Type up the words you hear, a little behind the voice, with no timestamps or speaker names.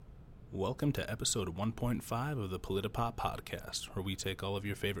Welcome to episode 1.5 of the PolitiPop Podcast, where we take all of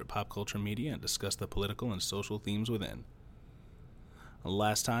your favorite pop culture media and discuss the political and social themes within.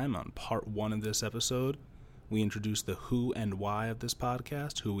 Last time, on part 1 of this episode, we introduced the who and why of this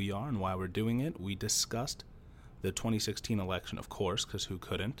podcast, who we are and why we're doing it. We discussed the 2016 election, of course, because who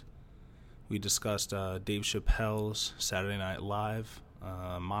couldn't? We discussed Dave Chappelle's Saturday Night Live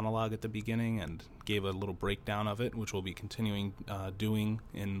monologue at the beginning and gave a little breakdown of it, which we'll be continuing doing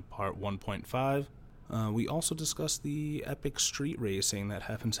in part 1.5. We also discussed the epic street racing that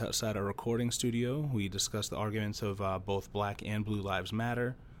happens outside our recording studio. We discussed the arguments of both Black and Blue Lives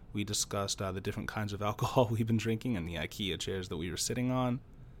Matter. We discussed the different kinds of alcohol we've been drinking and the IKEA chairs that we were sitting on.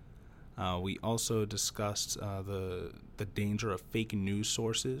 We also discussed the danger of fake news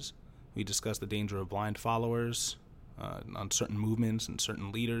sources. We discussed the danger of blind followers on certain movements and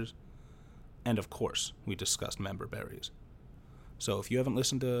certain leaders. And of course, we discussed member berries. So if you haven't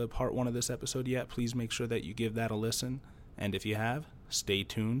listened to part 1 of this episode yet, please make sure that you give that a listen. And if you have, stay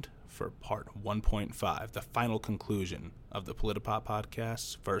tuned for part 1.5, the final conclusion of the PolitiPop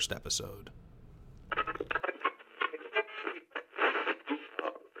Podcast's first episode.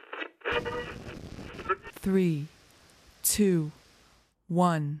 Three, two,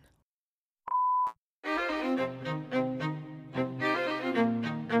 one.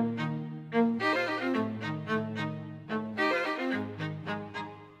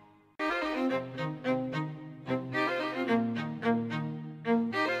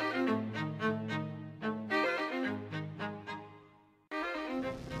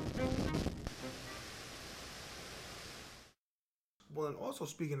 Well, and also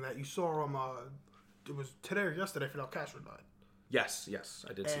speaking of that, you saw it was today or yesterday, Fidel Castro died. Yes,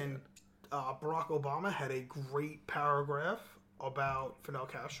 I did see that. And Barack Obama had a great paragraph about Fidel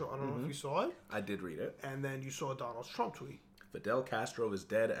Castro. I don't know if you saw it. I did read it. And then you saw Donald Trump tweet. Fidel Castro is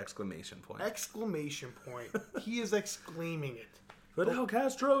dead, exclamation point. Exclamation point. He is exclaiming it. Fidel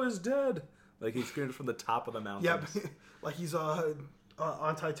Castro is dead. Like he screamed from the top of the mountain. Yep. Like he's on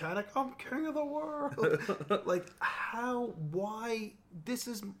Titanic. I'm king of the world. Like why? This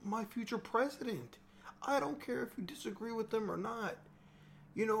is my future president. I don't care if you disagree with them or not.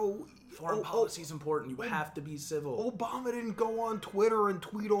 You know, Foreign policy is important. You have to be civil. Obama didn't go on Twitter and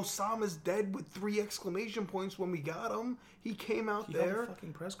tweet Osama's dead with 3 exclamation points when we got him. He came out there. Held a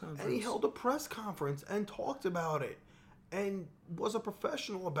fucking press conference. And he held a press conference and talked about it and was a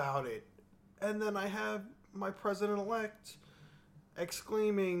professional about it. And then I have my president-elect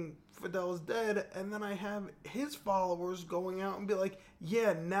exclaiming Fidel's dead, and then I have his followers going out and be like,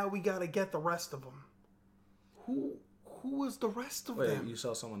 yeah, now we got to get the rest of them. Who is the rest of them? You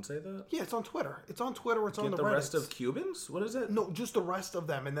saw someone say that? Yeah, it's on Twitter. It's on Twitter. It's on the Reddit. The rest of Cubans? What is it? No, just the rest of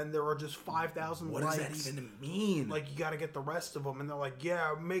them. And then there are just 5,000 likes. What does that even mean? Like, you got to get the rest of them. And they're like,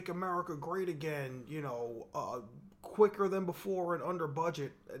 yeah, make America great again. You know, quicker than before and under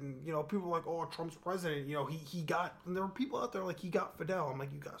budget. And, you know, people are like, oh, Trump's president. You know, he got... And there were people out there like, he got Fidel. I'm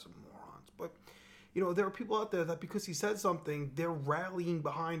like, you guys are morons. But, you know, there are people out there that because he said something, they're rallying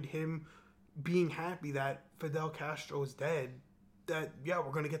behind him being happy that Fidel Castro is dead, that, yeah,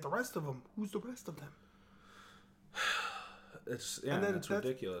 we're going to get the rest of them. Who's the rest of them? It's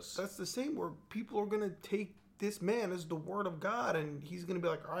ridiculous. That's the same where people are going to take this man as the word of God, and he's going to be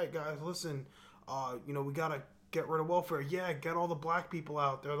like, all right, guys, listen, you know, we got to get rid of welfare. Yeah, get all the black people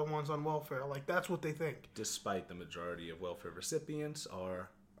out. They're the ones on welfare. Like, that's what they think. Despite the majority of welfare recipients are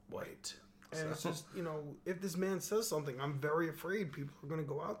white. And it's just, you know, if this man says something, I'm very afraid people are going to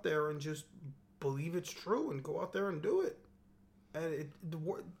go out there and just believe it's true and go out there and do it. And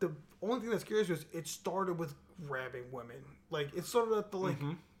the only thing that scares me is it started with grabbing women. Like, it started at the,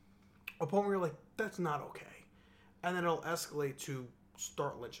 a point where you're like, that's not okay. And then it'll escalate to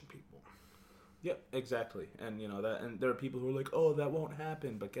start lynching people. Yep, exactly. And, you know, and there are people who are like, oh, that won't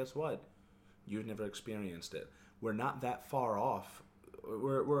happen. But guess what? You've never experienced it. We're not that far off.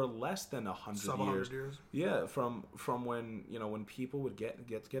 We're less than 100 years. Yeah, from when, you know, when people would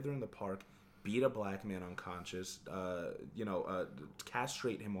get together in the park, beat a black man unconscious,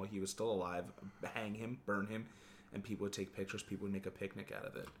 castrate him while he was still alive, hang him, burn him, and people would take pictures. People would make a picnic out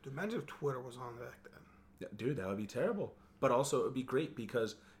of it. Dude, imagine if Twitter was on back then. Yeah, dude, that would be terrible. But also, it would be great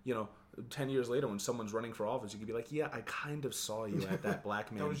because, you know, 10 years later when someone's running for office, you could be like, yeah, I kind of saw you at that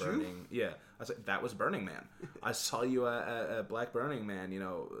black man burning. You? Yeah. I was like, that was Burning Man. I saw you at Black Burning Man, you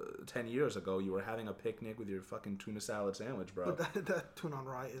know, 10 years ago. You were having a picnic with your fucking tuna salad sandwich, bro. But that tuna on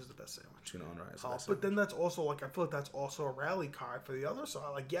rye is the best sandwich. Tuna on rye is the best sandwich. But then that's also, like, I feel like that's also a rally cry for the other side.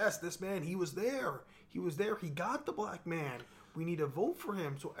 Like, yes, this man, he was there. He was there. He got the black man. We need to vote for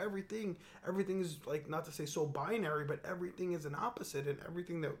him. So everything is like, not to say so binary, but everything is an opposite, and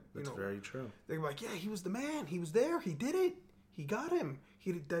everything that That's very true. They're like, yeah, he was the man. He was there. He did it. He got him.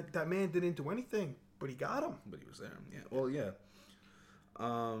 That man didn't do anything, but he got him. But he was there. Yeah. Well, yeah.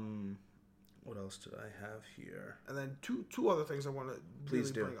 What else did I have here? And then two other things I want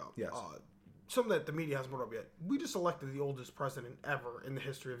to bring up. Yes. Something that the media hasn't brought up yet. We just elected the oldest president ever in the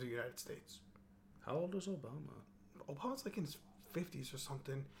history of the United States. How old is Obama? Obama's like in his 50s or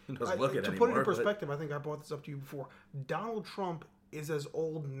something. He doesn't look it to anymore. Put it in perspective, I think I brought this up to you before. Donald Trump is as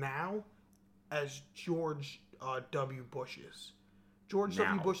old now as George W. Bush is. George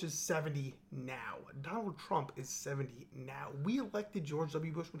W. Bush is 70 now. Donald Trump is 70 now. We elected George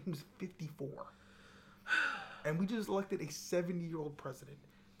W. Bush when he was 54. And we just elected a 70-year-old president.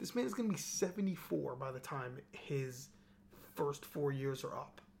 This man is going to be 74 by the time his first 4 years are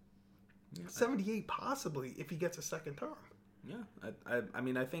up. Yeah, 78 possibly if he gets a second term. Yeah. I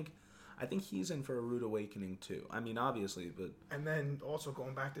mean, I think he's in for a rude awakening too. I mean, obviously, but... And then also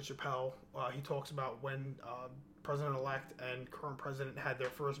going back to Chappelle, he talks about when President-elect and current president had their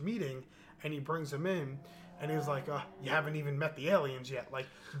first meeting, and he brings him in, and he's like, you haven't even met the aliens yet. Like,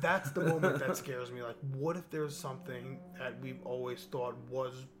 that's the moment that scares me. Like, what if there's something that we've always thought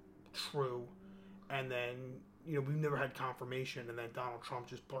was true, and then, we've never had confirmation, and then Donald Trump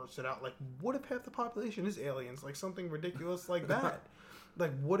just blurts it out. Like, what if half the population is aliens? Like, something ridiculous like that.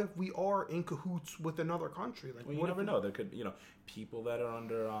 Like, what if we are in cahoots with another country? Like, well, you never know. There could, people that are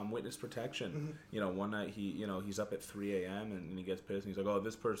under witness protection. Mm-hmm. One night he's up at 3 a.m. and he gets pissed and he's like, "Oh,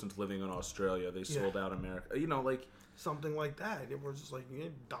 this person's living in Australia. They sold out America." Like something like that. It was just like,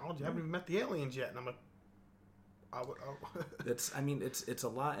 Donald, you haven't even met the aliens yet, and I'm like, it's a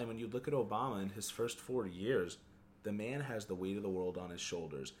lot. And when you look at Obama in his first 4 years, the man has the weight of the world on his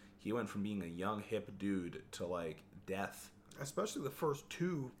shoulders. He went from being a young hip dude to like death. Especially the first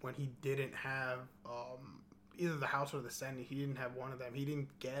two, when he didn't have either the House or the Senate. He didn't have one of them. He didn't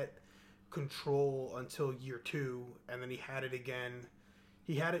get control until year 2, and then he had it again.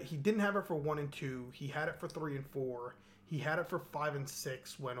 He didn't have it for 1 and 2. He had it for 3 and 4. He had it for 5 and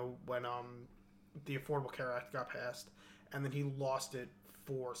 6 when the Affordable Care Act got passed, and then he lost it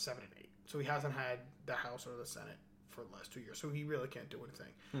for 7 and 8. So he hasn't had the House or the Senate for the last 2 years. So he really can't do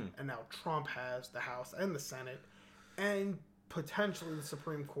anything. And now Trump has the House and the Senate, and potentially the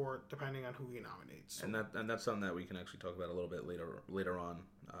Supreme Court, depending on who he nominates. And that's something that we can actually talk about a little bit later on,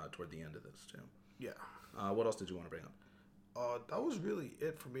 toward the end of this too. Yeah. What else did you want to bring up? That was really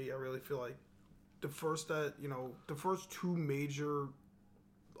it for me. I really feel like the first two major,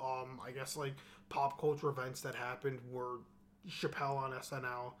 I guess like pop culture events that happened were Chappelle on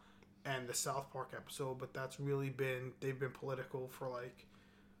SNL and the South Park episode. But that's really they've been political for like.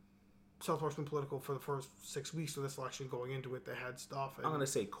 South Park's been political for the first 6 weeks of this election. Going into it, they had stuff. I'm going to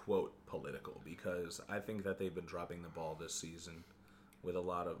say quote political because I think that they've been dropping the ball this season with a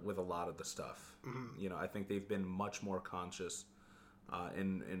lot of the stuff. Mm-hmm. I think they've been much more conscious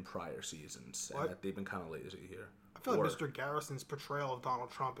in prior seasons, and that they've been kind of lazy here. I feel like Mr. Garrison's portrayal of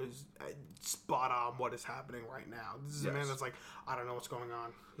Donald Trump is spot on what is happening right now. This is a man that's like, I don't know what's going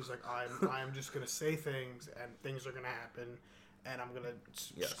on. He's like, I'm just going to say things, and things are going to happen. And I'm going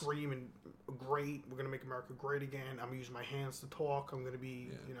to scream and great. We're going to make America great again. I'm going to use my hands to talk. I'm going to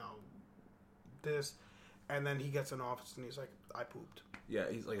be, this. And then he gets in office and he's like, I pooped. Yeah,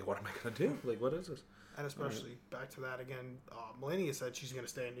 he's like, what am I going to do? Like, what is this? And especially back to that again, Melania said she's going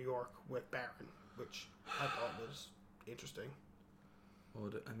to stay in New York with Barron, which I thought was interesting. Well,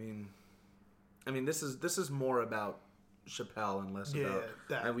 I mean, this is more about Chappelle and less about...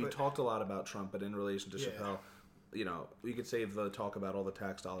 And we talked a lot about Trump, but in relation to Chappelle... we could save the talk about all the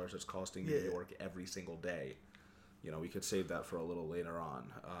tax dollars it's costing New York every single day. We could save that for a little later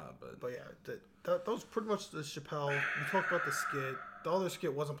on. But yeah, that was pretty much the Chappelle. We talked about the skit. The other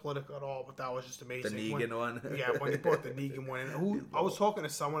skit wasn't political at all, but that was just amazing. The Negan one? Yeah, when he brought the Negan one in. I was talking to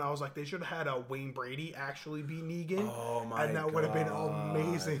someone, I was like, they should have had Wayne Brady actually be Negan. Oh my God. And that would have been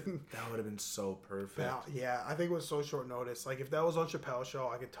amazing. That would have been so perfect. Yeah, I think it was so short notice. Like, if that was on Chappelle's show,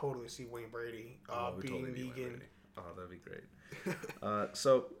 I could totally see Wayne Brady being totally Negan. Oh, that'd be great.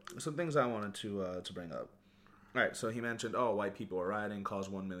 So some things I wanted to bring up. All right, so he mentioned, white people are rioting, caused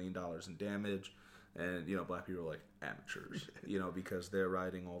 $1 million in damage, and black people are like amateurs, because they're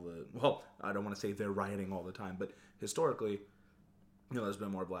rioting all the. Well, I don't want to say they're rioting all the time, but historically, there's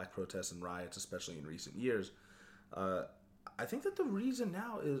been more black protests and riots, especially in recent years. I think that the reason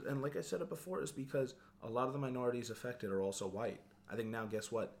now is, and like I said it before, is because a lot of the minorities affected are also white. I think now,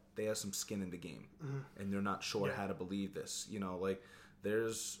 guess what? They have some skin in the game, and they're not sure how to believe this.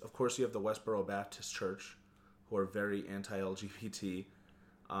 Of course, you have the Westboro Baptist Church, who are very anti-LGBT,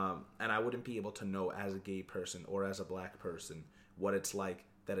 and I wouldn't be able to know as a gay person or as a black person what it's like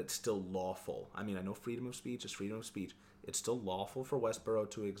that it's still lawful. I mean, I know freedom of speech is freedom of speech. It's still lawful for Westboro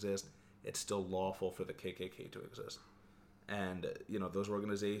to exist. It's still lawful for the KKK to exist. And, those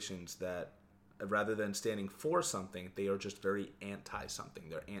organizations that, rather than standing for something, they are just very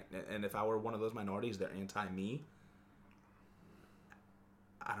anti-something. And if I were one of those minorities, they're anti-me.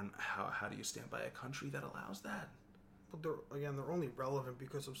 I don't know, how do you stand by a country that allows that? But they're only relevant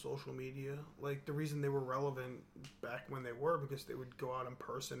because of social media. Like, the reason they were relevant back when they were, because they would go out in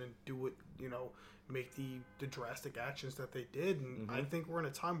person and do it, make the drastic actions that they did. And I think we're in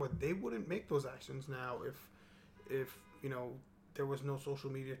a time where they wouldn't make those actions now if there was no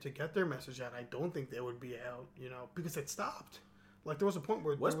social media to get their message out. I don't think they would be out, because it stopped. Like, there was a point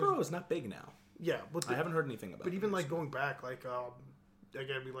where Westboro is not big now. Yeah, but I haven't heard anything about it. But even like going back, like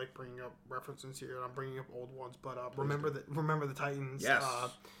again, we like bringing up references here, and I'm bringing up old ones. But remember the Titans, yes,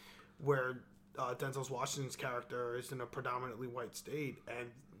 where Denzel Washington's character is in a predominantly white state, and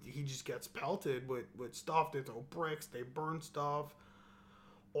he just gets pelted with stuff. They throw bricks, they burn stuff,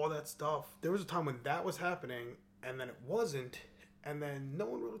 all that stuff. There was a time when that was happening, and then it wasn't, and then no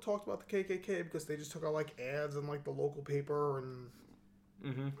one really talked about the KKK because they just took out like ads in like the local paper and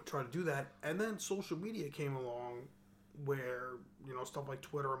tried to do that. And then social media came along, where stuff like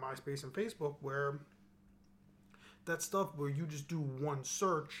Twitter and MySpace and Facebook, where that stuff where you just do one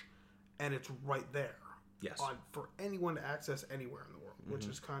search and it's right there. Yes. For anyone to access anywhere in the world, which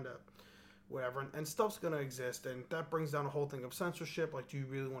is kind of whatever. And stuff's going to exist, and that brings down a whole thing of censorship. Like, do you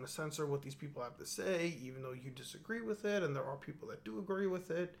really want to censor what these people have to say, even though you disagree with it? And there are people that do agree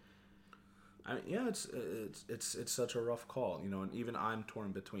with it. I mean, yeah, it's such a rough call, and even I'm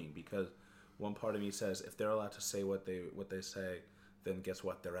torn between, because one part of me says if they're allowed to say what they say, then guess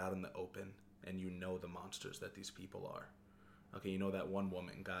what? They're out in the open, and the monsters that these people are. Okay, that one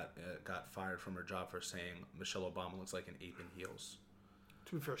woman got fired from her job for saying Michelle Obama looks like an ape in heels.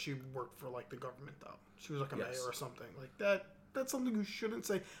 To be fair, she worked for like the government though. She was like a mayor or something like that. That's something you shouldn't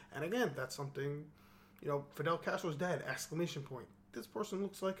say. And again, that's something. Fidel Castro's dead! Exclamation point. This person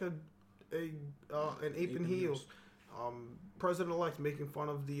looks like an ape in heels. President-elect making fun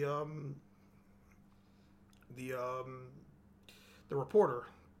of the reporter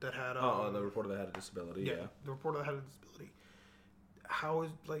that had the reporter that had a disability. Yeah, the reporter that had a disability. How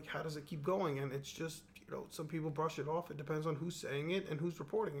does it keep going? And it's just some people brush it off. It depends on who's saying it and who's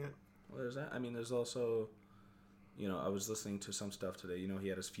reporting it. Well, there's that. I mean, there's also, I was listening to some stuff today. He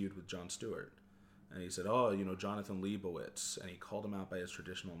had his feud with Jon Stewart, and he said, Jonathan Leibowitz, and he called him out by his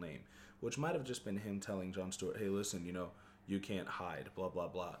traditional name, which might have just been him telling Jon Stewart, hey, listen, you can't hide, blah blah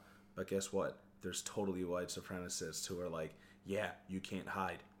blah. But guess what? There's totally white supremacists who are like, yeah, you can't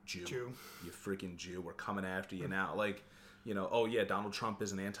hide, Jew. You freaking Jew. We're coming after you now. Like, oh yeah, Donald Trump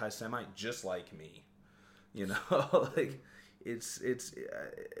is an anti-Semite just like me. Like, it's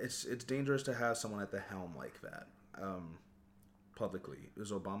dangerous to have someone at the helm like that. Publicly,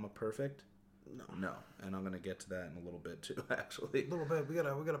 is Obama perfect? No, and I'm gonna get to that in a little bit too. Actually, a little bit. We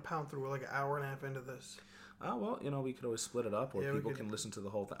gotta pound through. We're like an hour and a half into this. Oh, well, we could always split it up, or people can listen to the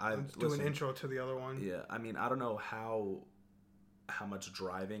whole thing. Do an intro to the other one. Yeah, I mean, I don't know how much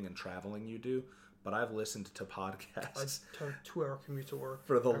driving and traveling you do, but I've listened to podcasts. I took a 2-hour commute to work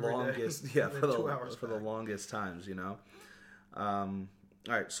for the longest. Day. Yeah, for the longest times. All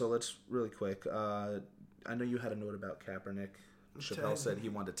right, so let's really quick. I know you had a note about Kaepernick. Chappelle said he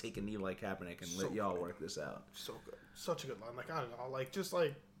wanted to take a knee like Kaepernick and let y'all work this out. So good, such a good line. Like, I don't know,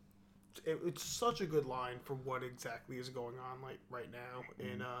 it's such a good line for what exactly is going on like right now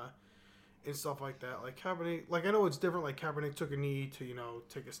and stuff like that. Like Kaepernick, like I know it's different. Like Kaepernick took a knee to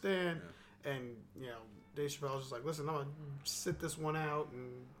take a stand, and Dave Chappelle was just like, listen, I'm gonna sit this one out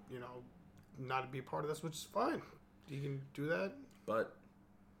and not be a part of this, which is fine. You can do that, but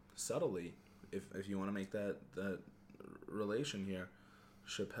subtly, if you want to make that relation here,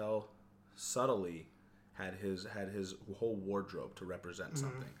 Chappelle subtly had his whole wardrobe to represent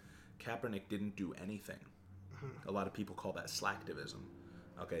something. Kaepernick didn't do anything. A lot of people call that slacktivism.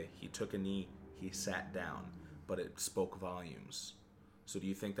 Okay, he took a knee, he sat down, but it spoke volumes. So do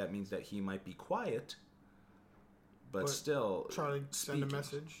you think that means that he might be quiet, but still trying to send a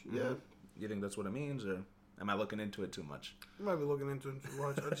message? Mm-hmm. Yeah. You think that's what it means, or am I looking into it too much? You might be looking into it too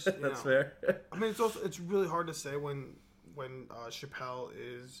much. That's fair. I mean, it's really hard to say when Chappelle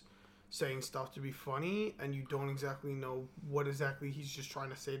is saying stuff to be funny and you don't exactly know what exactly he's just trying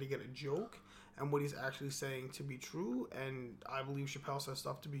to say to get a joke and what he's actually saying to be true. And I believe Chappelle says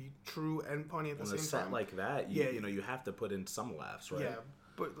stuff to be true and funny at the same time. On a set like that, you have to put in some laughs, right? Yeah,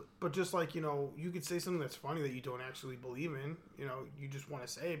 But just like, you know, you could say something that's funny that you don't actually believe in. You know, you just want to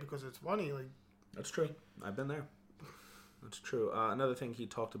say it because it's funny. Like, that's true. I've been there. That's true. Another thing, he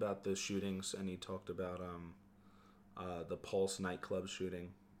talked about the shootings, and he talked about the Pulse nightclub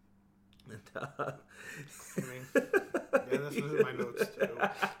shooting. And, I mean, yeah, this was in my notes too.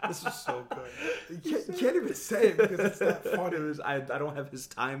 This is so good. You can't even say it because it's that funny. I don't have his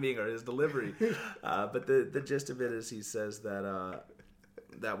timing or his delivery, but the gist of it is he says that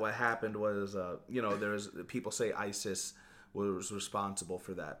that what happened was, you know, there's people say ISIS was responsible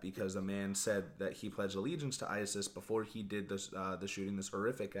for that because a man said that he pledged allegiance to ISIS before he did this the shooting, this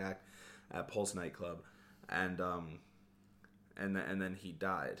horrific act at Pulse nightclub, and then he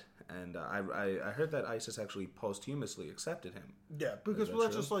died. And I heard that ISIS actually posthumously accepted him. Yeah, because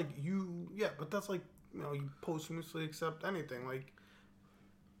that's just like you. Yeah, but that's like, you know, you posthumously accept anything. Like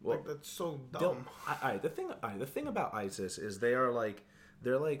that's so dumb. The thing about ISIS is they're like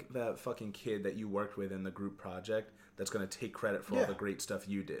that fucking kid that you worked with in the group project that's going to take credit for all the great stuff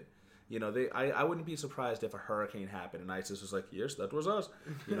you did. You know, I wouldn't be surprised if a hurricane happened and ISIS was like, yes, that was us.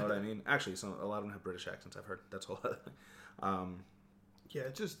 You know what I mean? Actually, a lot of them have British accents, I've heard. That's all. Yeah,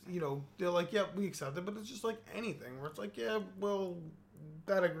 it's just, you know, they're like, yeah, we accept it, but it's just like anything where it's like, yeah, well,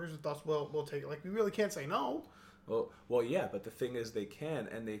 that agrees with us, we'll take it. Like, we really can't say no. Well, yeah, but the thing is they can,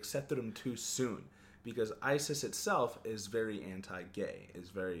 and they accepted them too soon. Because ISIS itself is very anti-gay, is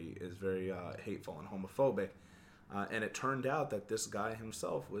very hateful and homophobic, and it turned out that this guy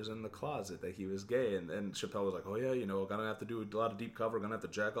himself was in the closet, that he was gay, and Chappelle was like, oh yeah, you know, gonna have to do a lot of deep cover, gonna have to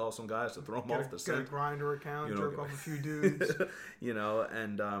jack off some guys to throw them off the set. Get a Grindr account, you know, jerk off a few dudes. You know,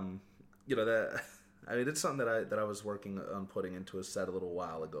 and you know, that, I mean, it's something that I was working on putting into a set a little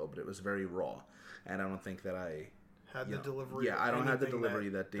while ago, but it was very raw, and I don't think that I had the delivery. Yeah, I don't have the delivery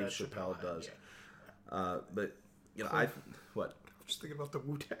that Dave Chappelle does. Yeah. But you know, I'm just thinking about the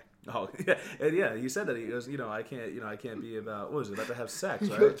Wu-Tang. Oh yeah, and yeah. He said that he goes, I can't be about about to have sex,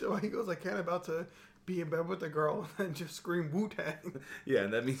 right? He goes, I can't about to be in bed with a girl and just scream Wu-Tang. Yeah,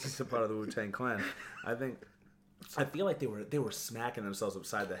 and that means he's a part of the Wu-Tang Clan. I feel like they were smacking themselves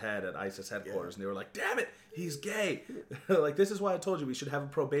upside the head at ISIS headquarters, and they were like, "Damn it, he's gay!" Like, this is why I told you we should have a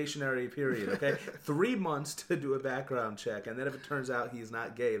probationary period, okay? 3 months to do a background check, and then if it turns out he's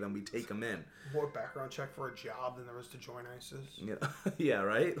not gay, then we take him in. More background check for a job than there is to join ISIS. Yeah, yeah,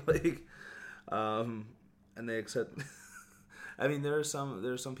 right. Like, and they accept. I mean, there are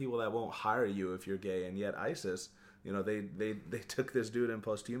some people that won't hire you if you're gay, and yet ISIS, you know, they took this dude in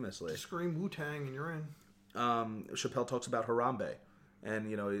posthumously. Just scream Wu-Tang and you're in. Chappelle talks about Harambe, and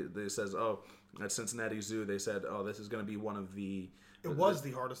you know, they says, at Cincinnati Zoo, they said, this is going to be one of the. It was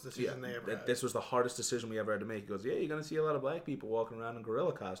the hardest decision they ever had. This was the hardest decision we ever had to make. He goes, yeah, you're going to see a lot of black people walking around in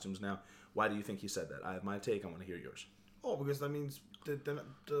gorilla costumes now. Why do you think he said that? I have my take. I want to hear yours. Oh, because that means the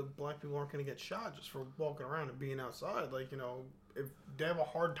black people aren't going to get shot just for walking around and being outside. Like, you know, if they have a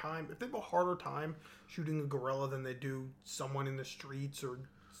harder time shooting a gorilla than they do someone in the streets or,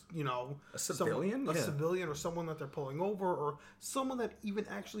 you know, a civilian or someone that they're pulling over or someone that even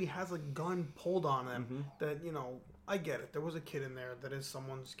actually has a gun pulled on them. Mm-hmm. That, you know, I get it. There was a kid in there that is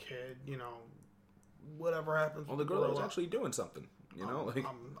someone's kid. You know, whatever happens. Well, the gorilla was actually doing something. You know, like,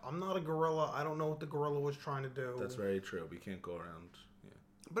 I'm not a gorilla. I don't know what the gorilla was trying to do. That's very true. We can't go around. Yeah.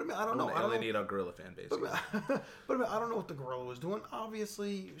 But I mean, I don't know. I only need our gorilla fan base. But I mean, I don't know what the gorilla was doing.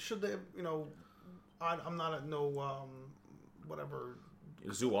 Obviously, should they have, you know, I'm not whatever.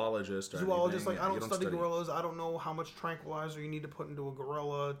 Zoologist. Like, I don't study gorillas. I don't know how much tranquilizer you need to put into a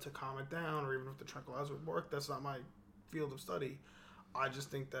gorilla to calm it down, or even if the tranquilizer would work. That's not my field of study. I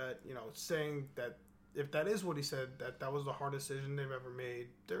just think that, you know, saying that if that is what he said, that was the hardest decision they've ever made,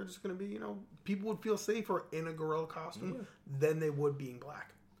 they're just going to be, you know, people would feel safer in a gorilla costume than they would being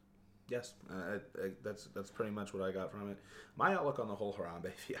black. Yes, that's pretty much what I got from it. My outlook on the whole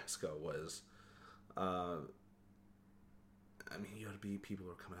Harambe fiasco was, I mean, people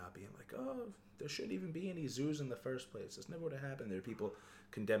were coming out being like, there shouldn't even be any zoos in the first place. This never would have happened. There are people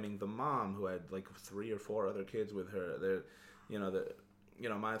condemning the mom who had like 3 or 4 other kids with her.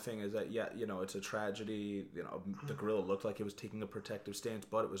 My thing is that, yeah, you know, it's a tragedy. You know, the gorilla looked like it was taking a protective stance,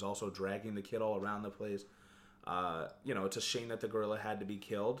 but it was also dragging the kid all around the place. You know, it's a shame that the gorilla had to be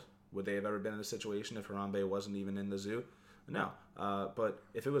killed. Would they have ever been in a situation if Harambe wasn't even in the zoo? No. But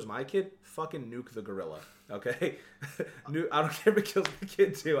if it was my kid, fucking nuke the gorilla, okay? I don't care if it kills the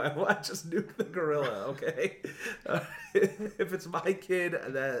kid too. I want just nuke the gorilla, okay? If it's my kid,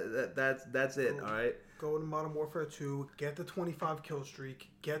 that's it, all right? Go into Modern Warfare 2, get the 25 kill streak,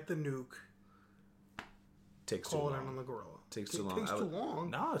 get the nuke. Takes too long. Call it out on the gorilla. Takes too long. Takes too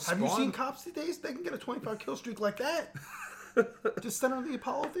long. No, Have you seen cops these days? They can get a 25 kill streak like that. Just send her to the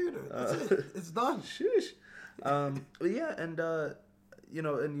Apollo Theater. That's it. It's done. Sheesh. Yeah, and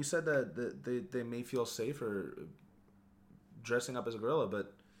and you said that they may feel safer dressing up as a gorilla,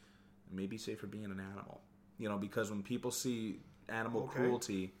 but maybe safer being an animal. Because when people see animal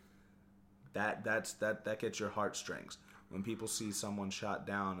cruelty, that gets your heartstrings. When people see someone shot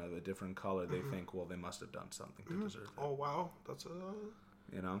down of a different color, they think, well, they must have done something to deserve it. Oh wow, that's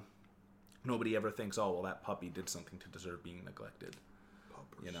Nobody ever thinks, oh well, that puppy did something to deserve being neglected.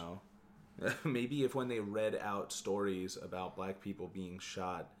 Puppers. Maybe if when they read out stories about black people being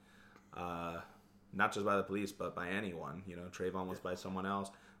shot, not just by the police but by anyone, Trayvon was by someone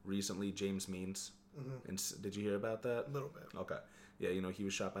else. Recently, James Means. And did you hear about that? A little bit. Okay. Yeah, he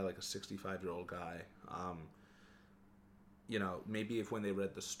was shot by like a 65-year-old guy. Maybe if when they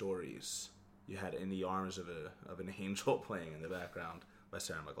read the stories, you had In the Arms of an Angel playing in the background by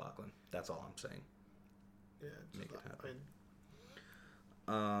Sarah McLachlan. That's all I'm saying. Yeah, make it happen.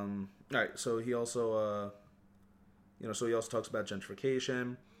 All right. So he also, talks about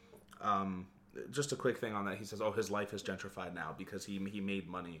gentrification. Just a quick thing on that. He says, "Oh, his life is gentrified now because he made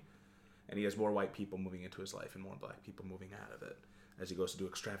money, and he has more white people moving into his life and more black people moving out of it as he goes to do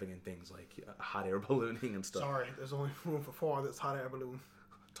extravagant things like hot air ballooning and stuff." Sorry, there's only room for 4 on this hot air balloon.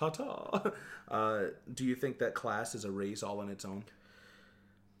 Ta-ta. Do you think that class is a race all on its own?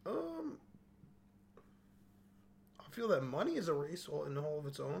 I feel that money is a race all in all of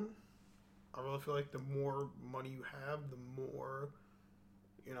its own. I really feel like the more money you have, the more,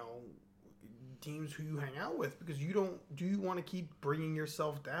 deems who you hang out with, because do you want to keep bringing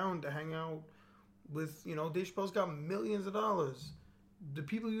yourself down to hang out with, Dave Chappelle's got millions of dollars. The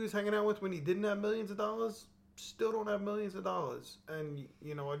people he was hanging out with when he didn't have millions of dollars still don't have millions of dollars. And,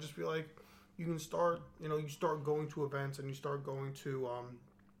 I just feel like you can start, you start going to events and you start going to,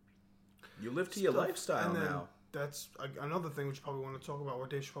 you live to your lifestyle now. That's another thing which you probably want to talk about, where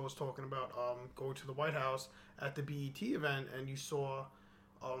Dave Chappelle was talking about going to the White House at the BET event, and you saw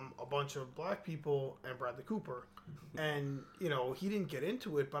a bunch of black people and Bradley Cooper. And, he didn't get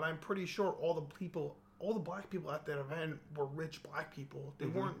into it, but I'm pretty sure all the black people at that event were rich black people. They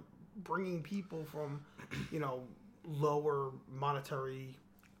weren't bringing people from, lower monetary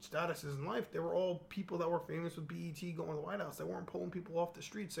statuses in life. They were all people that were famous with BET going to the White House. They weren't pulling people off the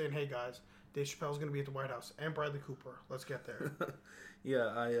street saying, "Hey guys, Dave Chappelle's going to be at the White House and Bradley Cooper. Let's get there." Yeah,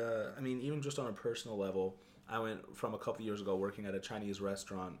 I mean, even just on a personal level, I went from a couple years ago working at a Chinese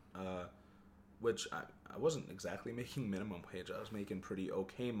restaurant, which I wasn't exactly making minimum wage. I was making pretty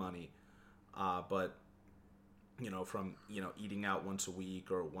okay money, but from eating out once a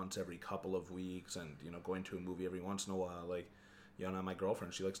week or once every couple of weeks, and going to a movie every once in a while, like my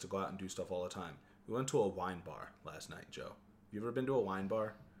girlfriend, she likes to go out and do stuff all the time. We went to a wine bar last night, Joe. You ever been to a wine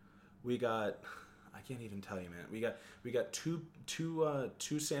bar? We got, I can't even tell you, man. We got two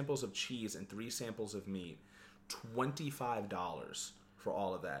samples of cheese and 3 samples of meat. $25 for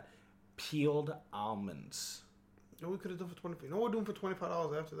all of that. Peeled almonds. We could have done for $25. You know what we're doing for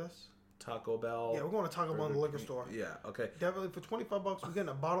 $25 after this? Taco Bell. Yeah, we're going to Taco Bell in the liquor store. Yeah, okay. Definitely for $25, we're getting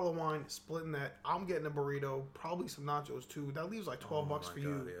a bottle of wine, splitting that. I'm getting a burrito, probably some nachos too. That leaves like $12 for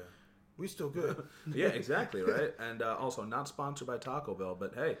you. Yeah. We still good. Yeah, exactly, right? And also not sponsored by Taco Bell,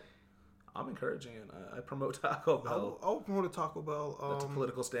 but hey, I'm encouraging it. I promote Taco Bell. I'll promote a Taco Bell. That's a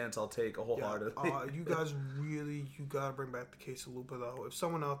political stance I'll take wholeheartedly. You guys you gotta bring back the quesalupa though. If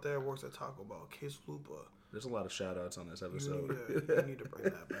someone out there works at Taco Bell, quesalupa. There's a lot of shout outs on this episode. You need to bring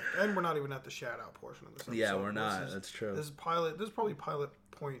that back. And we're not even at the shout out portion of this episode. Yeah, we're not. That's true. This is probably pilot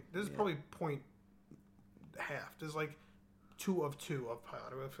point. This is probably point half. There's like 2 of 2 of pilot.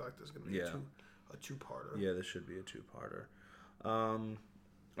 I really feel like there's gonna be a two-parter. Yeah, this should be a 2-parter.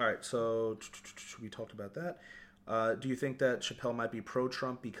 All right, so we talked about that. Do you think that Chappelle might be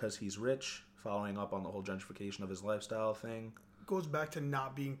pro-Trump because he's rich, following up on the whole gentrification of his lifestyle thing? Goes back to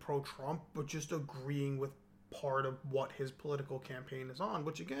not being pro-Trump, but just agreeing with part of what his political campaign is on,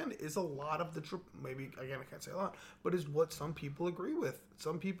 which again is a lot of the maybe again I can't say a lot, but is what some people agree with.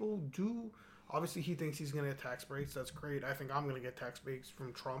 Some people do. Obviously, he thinks he's going to get tax breaks. That's great. I think I'm going to get tax breaks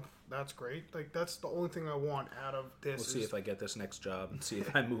from Trump. That's great. Like, that's the only thing I want out of this. We'll see if I get this next job and see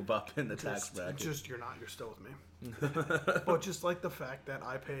if I move up in the tax bracket. You're not. You're still with me. But just like the fact that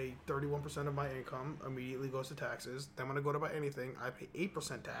I pay 31% of my income immediately goes to taxes. Then when I go to buy anything, I pay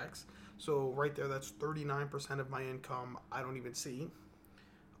 8% tax. So right there, that's 39% of my income I don't even see.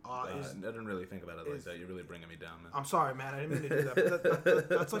 I didn't really think about it like that. You're really bringing me down, man. I'm sorry, man. I didn't mean to do that. But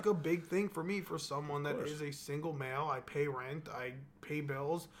that's like a big thing for me, for someone that is a single male. I pay rent. I pay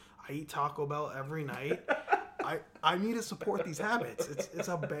bills. I eat Taco Bell every night. I need to support these habits. It's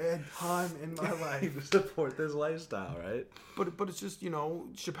a bad time in my life to support this lifestyle, right? But it's just,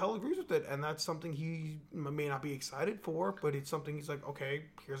 Chappelle agrees with it, and that's something he may not be excited for, but it's something he's like, okay,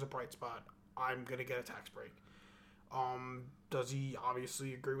 here's a bright spot. I'm gonna get a tax break. Does he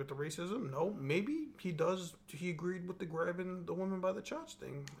obviously agree with the racism? No. Maybe he does. He agreed with the grabbing the woman by the church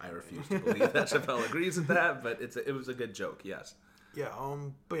thing. I refuse to believe that Chappelle agrees with that, but it was a good joke, yes. Yeah,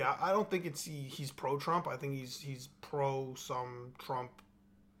 but yeah, I don't think he's pro-Trump. I think he's pro some Trump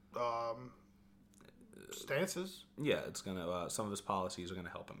stances. Yeah, it's gonna some of his policies are gonna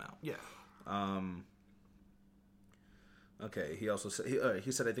help him out. Yeah. Okay. He also said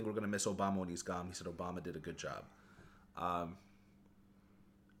he said I think we're gonna miss Obama when he's gone. He said Obama did a good job.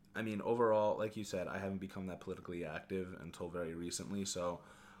 I mean, overall, like you said, I haven't become that politically active until very recently, so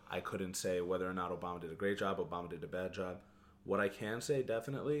I couldn't say whether or not Obama did a great job, Obama did a bad job. What I can say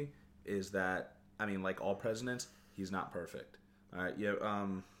definitely is that, I mean, like all presidents, he's not perfect. All right, yeah.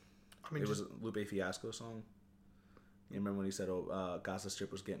 It was a Lupe Fiasco song. You remember when he said, Gaza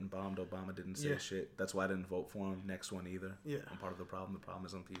Strip was getting bombed, Obama didn't say shit. That's why I didn't vote for him. Next one either. Yeah. I'm part of the problem. The problem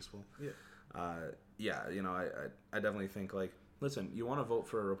isn't peaceful. Yeah. I definitely think, like, listen, you want to vote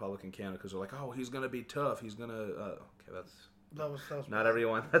for a Republican candidate because they're like, oh, he's going to be tough. He's going to, okay, that was not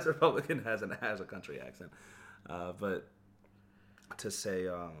everyone that's Republican has a country accent. But to say,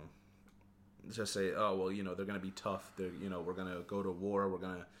 just say, oh, well, they're going to be tough. They're, we're going to go to war. We're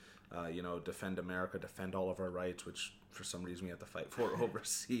going to, defend America, defend all of our rights, which for some reason we have to fight for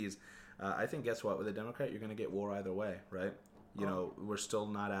overseas. I think, guess what? With a Democrat, you're going to get war either way, right? We're still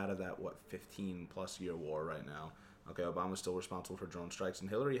not out of that, 15-plus year war right now. Okay, Obama's still responsible for drone strikes, and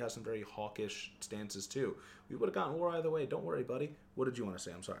Hillary has some very hawkish stances, too. We would have gotten war either way. Don't worry, buddy. What did you want to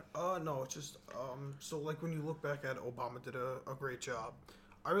say? I'm sorry. No, it's just, so, like, when you look back at Obama did a great job.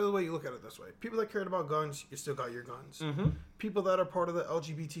 I really way you look at it this way. People that cared about guns, you still got your guns. Mm-hmm. People that are part of the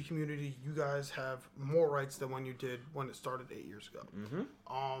LGBT community, you guys have more rights than when you did when it started 8 years ago.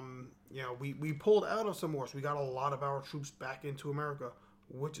 Mm-hmm. We pulled out of some wars. We got a lot of our troops back into America,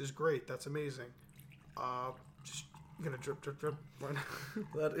 which is great. That's amazing. Just gonna drip right now.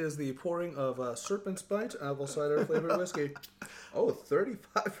 That is the pouring of Serpent's Bite apple cider flavored whiskey. Oh,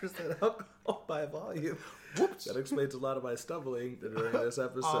 35% alcohol by volume. Whoops. That explains a lot of my stumbling during this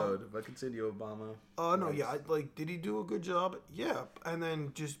episode. If I continue, Obama. No, yeah. Did he do a good job? Yeah. And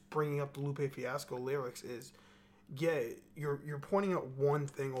then just bringing up the Lupe Fiasco lyrics is, yeah, you're pointing out one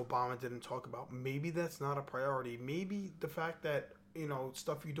thing Obama didn't talk about. Maybe that's not a priority. Maybe the fact that,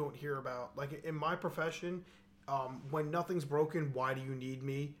 stuff you don't hear about. Like, in my profession, when nothing's broken, why do you need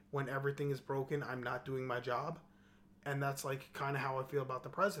me? When everything is broken, I'm not doing my job. And that's, like, kind of how I feel about the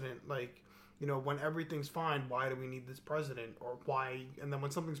president. Like, when everything's fine, why do we need this president? Or why? And then when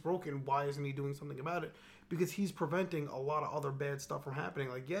something's broken, why isn't he doing something about it? Because he's preventing a lot of other bad stuff from happening.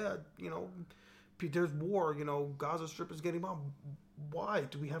 Like, yeah, there's war. Gaza Strip is getting bombed. Why?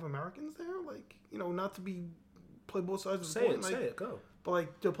 Do we have Americans there? Like, not to play both sides of the coin. Say it, go. But,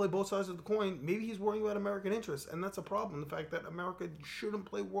 like, to play both sides of the coin, maybe he's worrying about American interests. And that's a problem. The fact that America shouldn't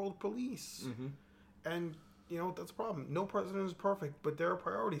play world police. Mm-hmm. And... that's a problem. No president is perfect, but there are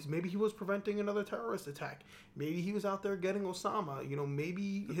priorities. Maybe he was preventing another terrorist attack. Maybe he was out there getting Osama.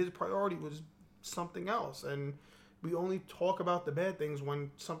 Maybe his priority was something else. And we only talk about the bad things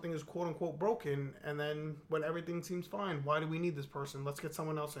when something is quote-unquote broken, and then when everything seems fine, why do we need this person? Let's get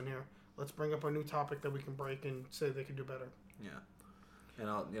someone else in here. Let's bring up a new topic that we can break and say they can do better. Yeah. And,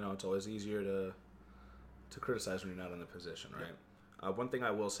 it's always easier to criticize when you're not in the position, right? Yeah. One thing I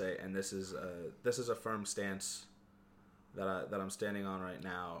will say, and this is a firm stance that I'm standing on right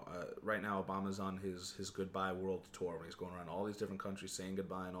now. Right now, Obama's on his goodbye world tour when he's going around all these different countries saying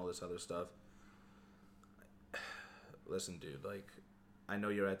goodbye and all this other stuff. Listen, dude, like, I know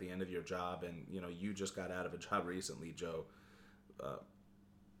you're at the end of your job, and you just got out of a job recently, Joe.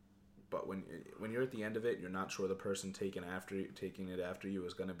 But when you're at the end of it, you're not sure the person taking it after you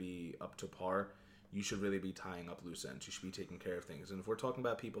is going to be up to par. You should really be tying up loose ends. You should be taking care of things. And if we're talking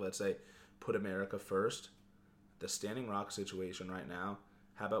about people that say, put America first, the Standing Rock situation right now,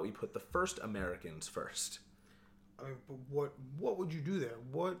 how about we put the first Americans first? I mean, but what would you do there?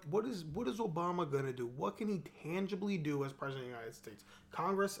 What is Obama going to do? What can he tangibly do as President of the United States?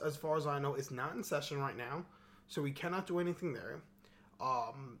 Congress, as far as I know, is not in session right now, so we cannot do anything there.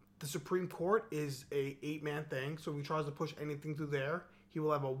 The Supreme Court is a 8-man thing, so if he tries to push anything through there, he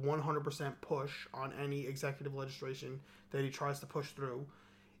will have a 100% push on any executive legislation that he tries to push through.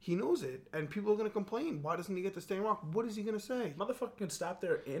 He knows it, and people are going to complain. Why doesn't he get to Standing Rock? What is he going to say? Motherfucker can stop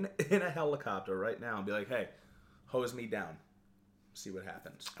there in a helicopter right now and be like, hey, hose me down. see what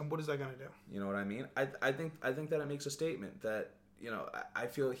happens. And what is that going to do? You know what I mean? I think that it makes a statement that, you know, I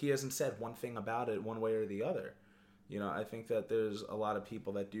feel he hasn't said one thing about it one way or the other. You know, I think that there's a lot of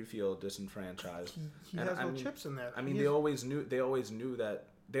people that do feel disenfranchised. He has no chips in there. I mean, they always knew that,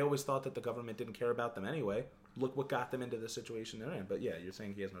 they always thought that the government didn't care about them anyway. Look what got them into the situation they're in. But yeah, you're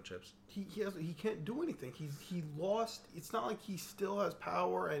saying he has no chips. He can't do anything. He lost. It's not like he still has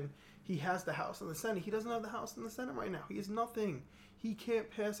power and he has the House and the Senate. He doesn't have the House and the Senate right now. He has nothing. He can't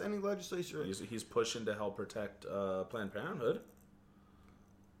pass any legislation. He's pushing to help protect Planned Parenthood.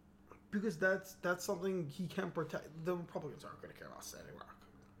 Because that's something he can protect. The Republicans aren't going to care about Standing Rock.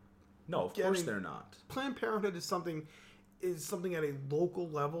 No, of course they're not. Planned Parenthood is something at a local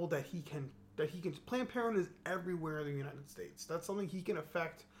level that he can. Planned Parenthood is everywhere in the United States. That's something he can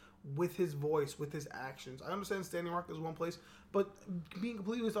affect with his voice, with his actions. I understand Standing Rock is one place, but being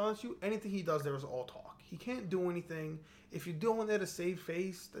completely honest with you, anything he does there is all talk. He can't do anything. If you're doing that to save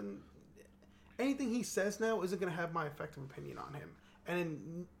face, then anything he says now isn't going to have my effective opinion on him.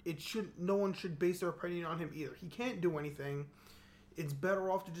 And no one should base their opinion on him either. He can't do anything. It's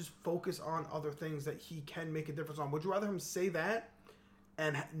better off to just focus on other things that he can make a difference on. Would you rather him say that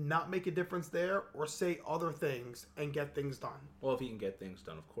and not make a difference there, or say other things and get things done? Well, if he can get things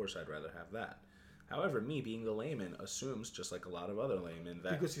done, of course I'd rather have that. However, me being the layman assumes, just like a lot of other laymen,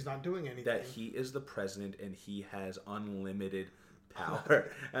 that because he's not doing anything, that he is the president and he has unlimited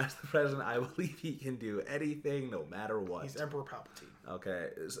power. As the president, I believe he can do anything, no matter what. He's Emperor Palpatine. Okay,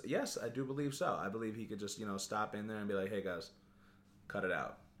 yes, I do believe so. I believe he could just, you know, stop in there and be like, "Hey guys, cut it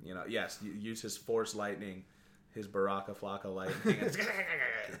out." You know, yes, use his Force lightning, his Baraka Flocka lightning.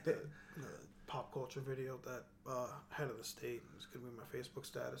 the pop culture video that head of the state is going to be my Facebook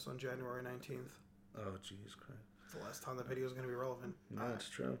status on January 19th. Oh, Jesus Christ. It's the last time the video is going to be relevant. No, it's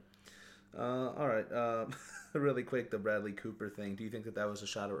true. All right. Really quick, the Bradley Cooper thing. Do you think that was a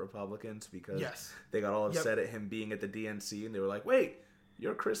shot at Republicans? Because yes, they got all upset at him being at the DNC, and they were like, "Wait,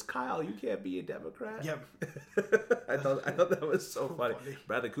 you're Chris Kyle. You can't be a Democrat." Yep. I thought that was so funny.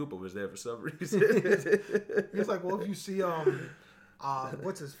 Bradley Cooper was there for some reason. He's like, well, if you see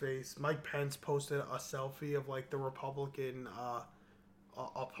what's his face? Mike Pence posted a selfie of like the Republican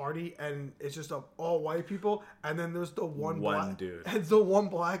a party, and it's just all white people, and then there's the one black dude. And the one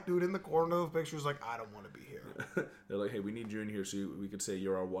black dude in the corner of the picture is like, I don't want to be here. They're like, hey, we need you in here so we could say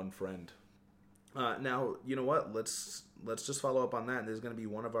you're our one friend. Now, you know what? Let's just follow up on that. There's going to be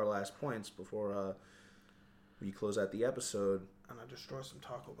one of our last points before we close out the episode. And I destroy some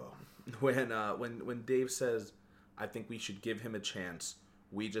Taco Bell. When Dave says, I think we should give him a chance,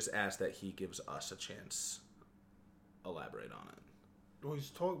 we just ask that he gives us a chance. Elaborate on it. Well,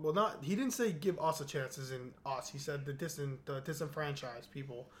 he didn't say give us a chance as in us. He said the disenfranchised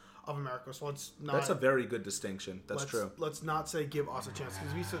people of America. So let's not. That's a very good distinction. That's true. Let's not say give us a chance,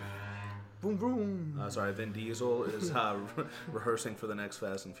 because we said, boom, boom. Sorry, Vin Diesel is rehearsing for the next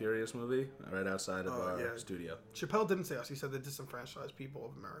Fast and Furious movie right outside of our studio. Chappelle didn't say us. He said the disenfranchised people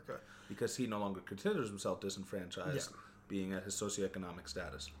of America. Because he no longer considers himself disenfranchised, being at his socioeconomic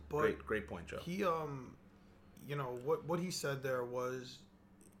status. But great point, Joe. He you know, what he said there was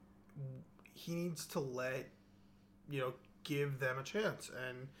he needs to give them a chance.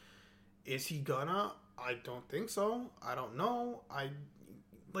 And is he gonna? I don't think so. I don't know.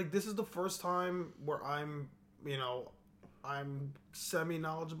 This is the first time where I'm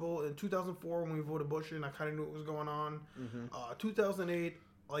semi-knowledgeable. In 2004, when we voted Bush in, I kind of knew what was going on. 2008,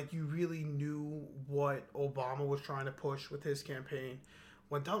 you really knew what Obama was trying to push with his campaign.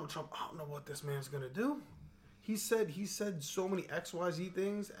 When Donald Trump, I don't know what this man's gonna do. He said so many XYZ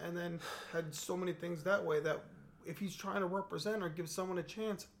things, and then had so many things that way, that if he's trying to represent or give someone a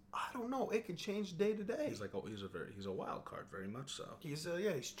chance, I don't know. It could change day to day. He's a wild card, very much so. He's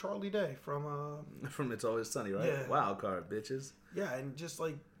Charlie Day from It's Always Sunny, right? Yeah. Wild card, bitches. Yeah, and just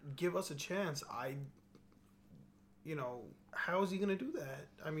give us a chance. How is he gonna do that?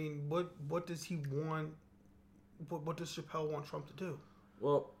 I mean, what does he want? What does Chappelle want Trump to do?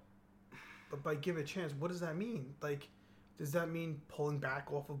 Well, but by give it a chance, what does that mean? Does that mean pulling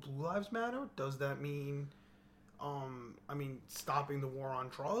back off of Blue Lives Matter? Does that mean, stopping the war on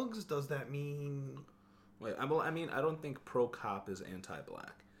drugs? Does that mean... Wait, I don't think pro-cop is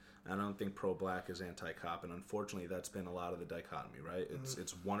anti-black. I don't think pro-black is anti-cop, and unfortunately, that's been a lot of the dichotomy, right?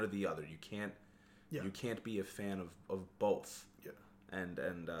 It's one or the other. You can't be a fan of both. Yeah. And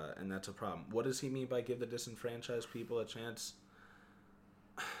that's a problem. What does he mean by give the disenfranchised people a chance?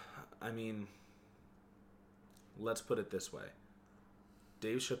 Let's put it this way.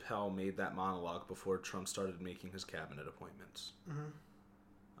 Dave Chappelle made that monologue before Trump started making his cabinet appointments.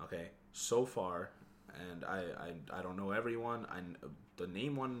 Mm-hmm. Okay? So far, and I don't know everyone. The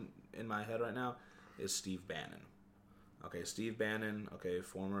name one in my head right now is Steve Bannon. Okay, Steve Bannon. Okay,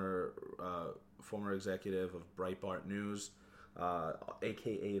 former executive of Breitbart News,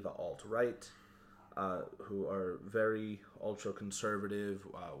 aka the alt-right, who are very ultra-conservative,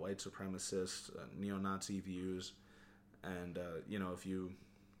 white supremacist, neo-Nazi views, and if you,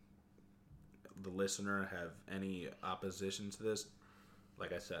 the listener, have any opposition to this,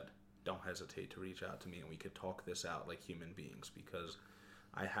 like I said, don't hesitate to reach out to me and we could talk this out like human beings, because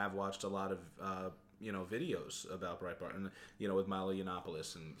I have watched a lot of videos about Breitbart and with Milo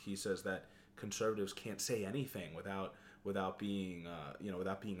Yiannopoulos, and he says that conservatives can't say anything without being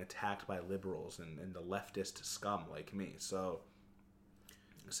attacked by liberals and the leftist scum like me. So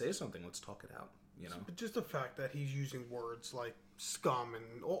say something, let's talk it out. But just the fact that he's using words like scum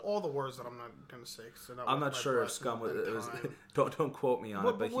and all the words that I'm not going to say. I'm not sure if scum was don't quote me on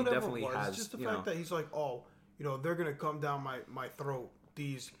it, but he definitely has. It's just the fact that he's like, they're going to come down my throat,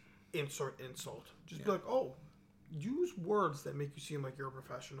 these insert insult. Just be like, use words that make you seem like you're a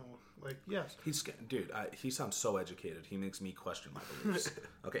professional. Like, yes. He sounds so educated. He makes me question my beliefs.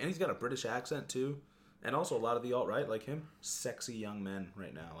 Okay, and he's got a British accent too. And also a lot of the alt-right, like him, sexy young men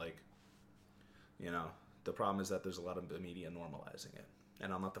right now. Like, the problem is that there's a lot of the media normalizing it.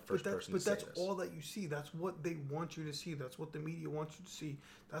 And I'm not the first person to say this. But that's all that you see. That's what they want you to see. That's what the media wants you to see.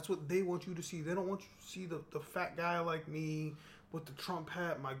 That's what they want you to see. They don't want you to see the fat guy like me with the Trump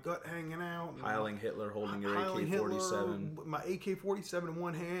hat, my gut hanging out. Heiling Hitler, holding your AK-47. My AK-47 in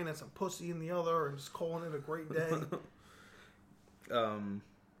one hand and some pussy in the other, and just calling it a great day.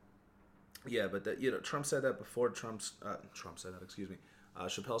 Yeah, but Trump said that before Trump said that, excuse me.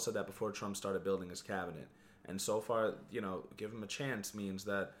 Chappelle said that before Trump started building his cabinet. And so far, give him a chance means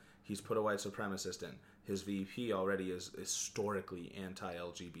that he's put a white supremacist in. His VP already is historically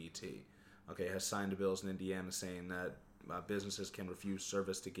anti-LGBT. Okay, has signed bills in Indiana saying that businesses can refuse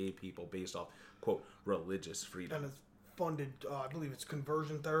service to gay people based off, quote, religious freedom. And it's funded, I believe it's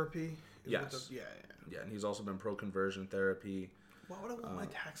conversion therapy. Yes. Yeah, and he's also been pro-conversion therapy. Why would I want my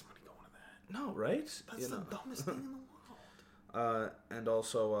tax money going to that? No, right? That's the dumbest thing in the world. And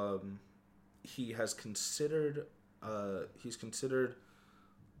also, he has considered, I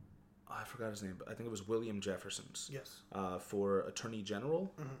forgot his name, but I think it was William Jefferson's. Yes. For Attorney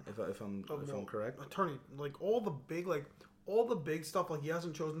General, if I'm correct. Attorney, all the big stuff. Like, he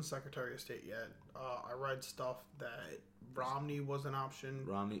hasn't chosen Secretary of State yet. I read stuff that Romney was an option.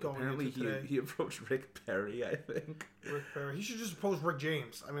 Apparently he approached Rick Perry, I think. Rick Perry. He should just approach Rick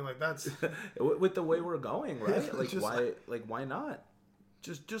James. I mean, like, that's with the way we're going, right? Like, why not?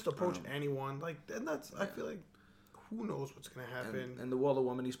 Just approach anyone. Like, and that's I feel like, who knows what's going to happen. And the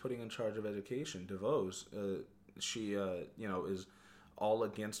woman he's putting in charge of education, DeVos, she is all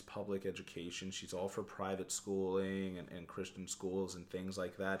against public education. She's all for private schooling and Christian schools and things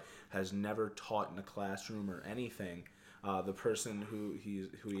like that. Has never taught in a classroom or anything. The person who he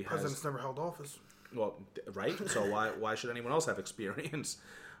has... President's never held office. Well, right? So why should anyone else have experience?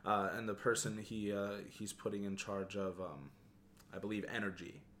 And the person he's putting in charge of, I believe,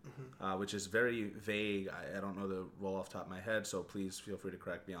 energy, which is very vague. I don't know the roll off the top of my head, so please feel free to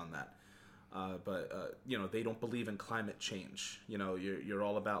correct me on that. But they don't believe in climate change. You're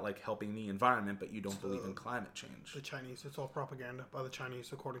all about like helping the environment, but you don't believe in climate change. The Chinese, it's all propaganda by the Chinese,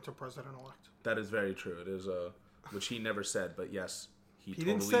 according to President-elect. That is very true. It is which he never said, but yes, he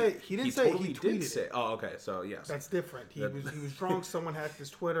didn't totally, say. He didn't say. He tweeted say. Oh, okay. So yes, that's different. He was drunk. Someone hacked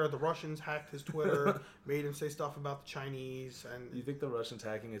his Twitter. The Russians hacked his Twitter, made him say stuff about the Chinese. And you think the Russians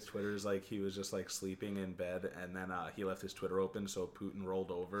hacking his Twitter is like he was just like sleeping in bed and then he left his Twitter open so Putin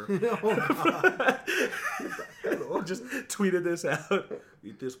rolled over? Oh, just tweeted this out.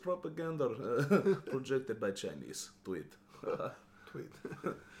 It is propaganda projected by Chinese. Tweet.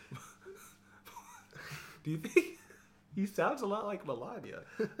 Do you think he sounds a lot like Melania?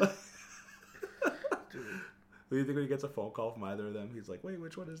 Do you think when he gets a phone call from either of them, he's like, "Wait,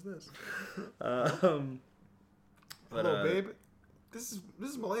 which one is this?" Hello, babe. This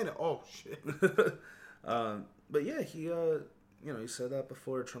is Melania. Oh shit. But yeah, he said that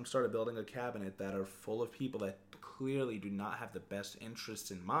before Trump started building a cabinet that are full of people that clearly do not have the best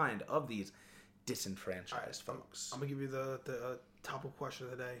interests in mind of these disenfranchised folks. I'm gonna give you the topic question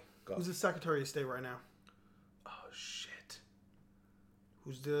of the day. Go. Who's the Secretary of State right now? Oh shit.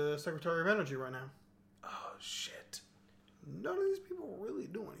 Who's the Secretary of Energy right now? Oh shit. None of these people really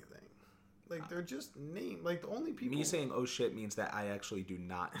do anything. Like, they're just named. Like, the only people... Me saying "oh shit" means that I actually do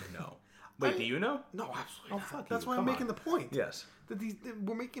not know. Wait, do you know? No, absolutely not. Fuck That's you. why Come I'm making on. the point. Yes. That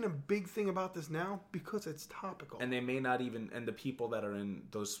we're making a big thing about this now because it's topical. And they may not even, and the people that are in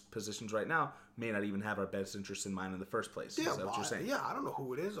those positions right now may not even have our best interests in mind in the first place. Yeah, Is that what you're saying? Yeah, I don't know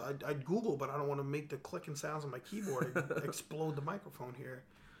who it is. I'd Google, but I don't want to make the clicking sounds on my keyboard and explode the microphone here.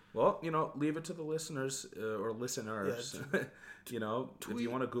 Well, leave it to the listeners or listeners. Yeah, if you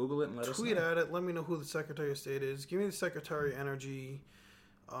want to Google it and let us know. Tweet at it. Let me know who the Secretary of State is. Give me the Secretary of Energy.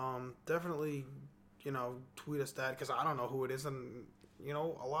 Definitely, tweet us that because I don't know who it is, and a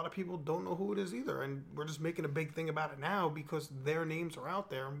lot of people don't know who it is either, and we're just making a big thing about it now because their names are out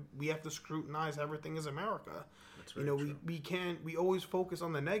there. And we have to scrutinize everything as America. That's very true. We can't. We always focus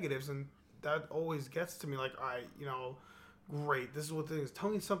on the negatives, and that always gets to me. Like great. This is what it is. Tell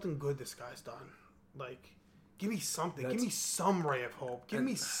me something good this guy's done. Like, give me something. Give me some ray of hope. Give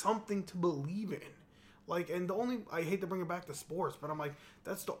me something to believe in. Like, and I hate to bring it back to sports, but I'm like,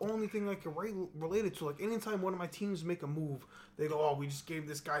 that's the only thing I can relate it to. Like, anytime one of my teams make a move, they go, oh, we just gave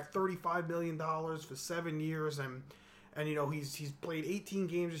this guy $35 million for 7 years, and he's played 18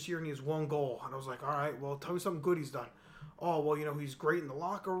 games this year and he has 1 goal. And I was like, all right, well, tell me something good he's done. Oh, well, he's great in the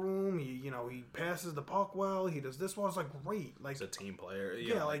locker room. He passes the puck well. He does this well. It's like, great. Like, he's a team player.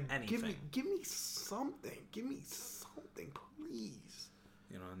 Anything. Give me something. Give me something, please.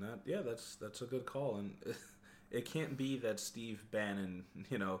 That's a good call, and it can't be that Steve Bannon,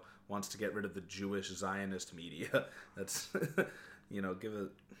 wants to get rid of the Jewish Zionist media. That's, give it.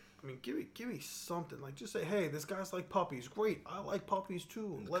 I mean, give me something. Like, just say, hey, this guy's like puppies. Great, I like puppies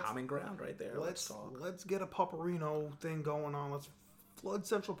too. Common ground right there. Let's talk. Let's get a pupperino thing going on. Let's flood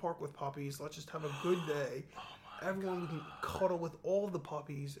Central Park with puppies. Let's just have a good day. Everyone, we can cuddle with all the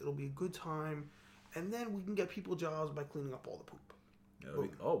puppies. It'll be a good time, and then we can get people jobs by cleaning up all the poop.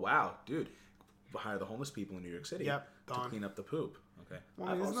 Oh wow, dude! Hire the homeless people in New York City to clean up the poop. Okay.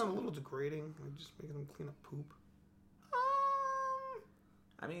 Well, isn't that a little degrading? Like, just making them clean up poop.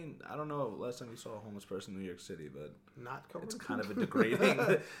 I mean, I don't know last time you saw a homeless person in New York City, but it's kind of a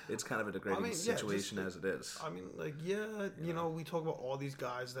degrading. It's kind of a degrading situation as it is. I mean, we talk about all these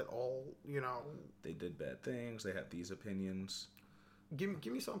guys that all, they did bad things. They have these opinions. Give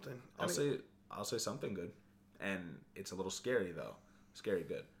me something. I'll say something good, and it's a little scary though. Scary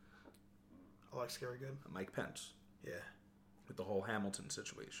good. I like scary good. Mike Pence. Yeah. With the whole Hamilton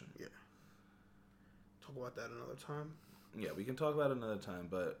situation. Yeah. Talk about that another time. Yeah, we can talk about it another time,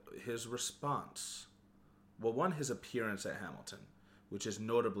 but his response... Well, one, his appearance at Hamilton, which is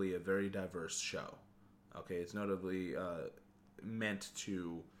notably a very diverse show. Okay, it's notably meant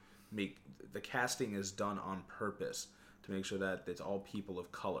to make... The casting is done on purpose to make sure that it's all people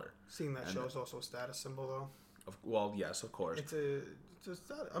of color. Seeing that show is also a status symbol, though. Well, yes, of course. It's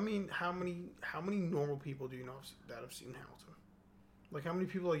I mean, how many normal people do you know that have seen Hamilton? Like, how many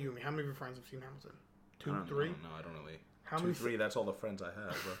people like you and me? How many of your friends have seen Hamilton? 2, 3? No, I don't really. How 2, many 3? That's all the friends I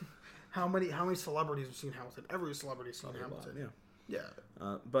have. But how many celebrities have seen Hamilton? Every celebrity has seen Hamilton. Yeah.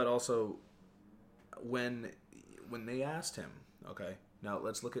 But also, when they asked him, okay, now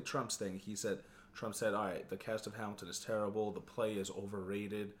let's look at Trump's thing. Trump said, all right, the cast of Hamilton is terrible. The play is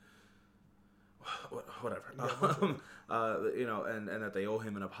overrated. Whatever. And that they owe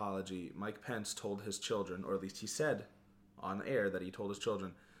him an apology. Mike Pence told his children, or at least he said on air that he told his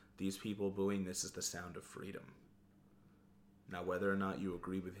children, these people booing this is the sound of freedom. Now, whether or not you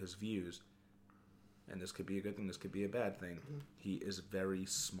agree with his views, and this could be a good thing, this could be a bad thing, he is very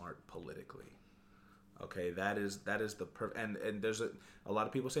smart politically. Okay, that is the and there's a lot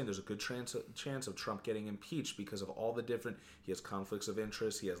of people saying there's a good chance of Trump getting impeached because of all the different. He has conflicts of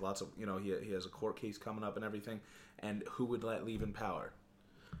interest. He has lots of he has a court case coming up and everything. And who would leave in power?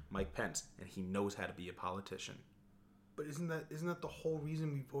 Mike Pence, and he knows how to be a politician. But isn't that the whole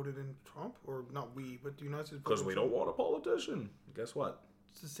reason we voted in Trump, or not we, but the United States? Because we don't want a politician. Guess what?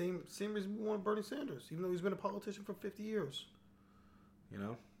 It's the same reason we wanted Bernie Sanders, even though he's been a politician for 50 years.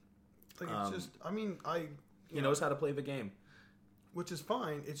 Like, it's just, I mean, he knows how to play the game. Which is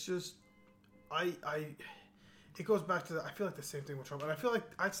fine. It's just, it goes back to, I feel like the same thing with Trump. And I feel like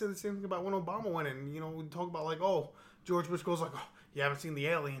I'd say the same thing about when Obama went in. We talk about, like, George Bush goes like, you haven't seen the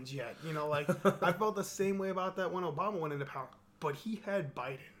aliens yet. Like, I felt the same way about that when Obama went into power. But he had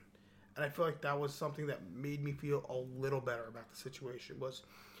Biden. And I feel like that was something that made me feel a little better about the situation. Was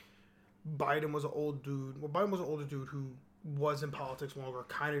Biden was an old dude. Well, Biden was an older dude who was in politics longer,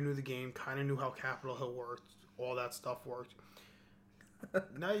 kind of knew the game, kind of knew how Capitol Hill worked, all that stuff worked.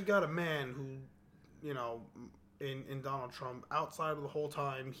 Now you got a man who, in Donald Trump, outside of the whole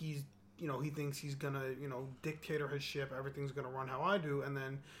time, he's he thinks he's gonna, dictatorship. Everything's gonna run how I do. And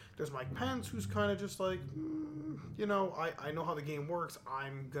then there's Mike Pence, who's kind of just like, I know how the game works.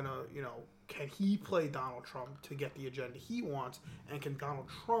 I'm gonna, can he play Donald Trump to get the agenda he wants, and can Donald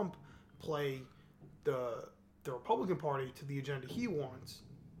Trump play the Republican Party to the agenda he wants?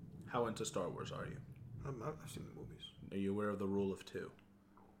 How into Star Wars are you? I've seen the movies. Are you aware of the rule of two?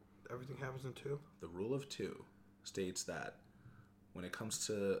 Everything happens in two. The rule of two states that when it comes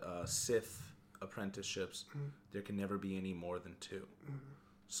to Sith apprenticeships, there can never be any more than two.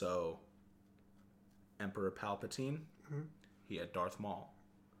 So, Emperor Palpatine, he had Darth Maul.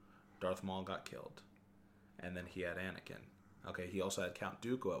 Darth Maul got killed. And then he had Anakin. Okay, he also had Count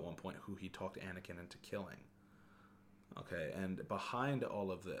Dooku at one point, who he talked Anakin into killing. Okay, and behind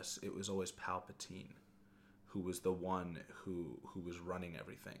all of this, it was always Palpatine, who was the one who was running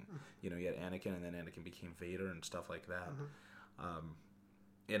everything. You had Anakin, and then Anakin became Vader and stuff like that.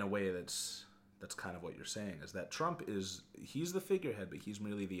 In a way, that's kind of what you're saying, is that Trump he's the figurehead, but he's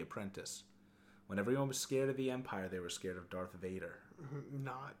merely the apprentice. When everyone was scared of the Empire, they were scared of Darth Vader.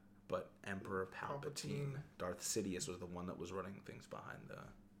 Not. But Emperor Palpatine. Darth Sidious was the one that was running things behind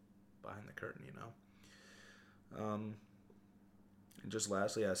the curtain, And just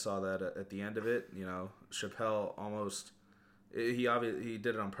lastly, I saw that at the end of it, Chappelle almost, he did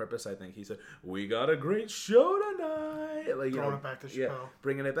it on purpose, I think. He said, "We got a great show tonight." Like, throwing it back to Chappelle. Yeah,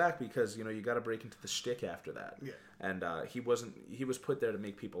 bringing it back because, you got to break into the shtick after that. Yeah. And he was put there to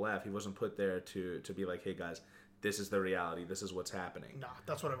make people laugh. He wasn't put there to be like, "Hey guys, this is the reality. This is what's happening." Nah,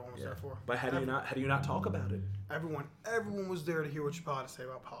 that's what everyone was there for. But how do you not talk about it? Everyone was there to hear what Chappelle had to say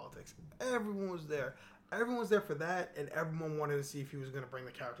about politics. Everyone was there. Everyone was there for that, and everyone wanted to see if he was going to bring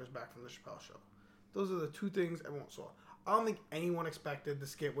the characters back from the Chappelle show. Those are the two things everyone saw. I don't think anyone expected the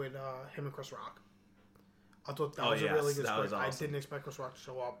skit with him and Chris Rock. I thought that was a really good skit. Awesome. I didn't expect Chris Rock to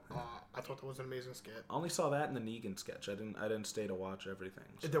show up. I thought that was an amazing skit. I only saw that in the Negan sketch. I didn't stay to watch everything.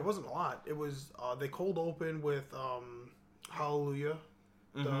 So. There wasn't a lot. It was they cold opened with Hallelujah,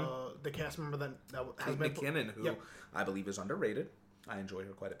 the cast member that has been McKinnon, who I believe is underrated. I enjoy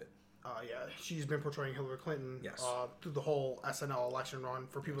her quite a bit. She's been portraying Hillary Clinton through the whole SNL election run.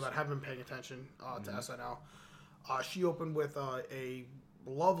 For people that haven't been paying attention to SNL, she opened with a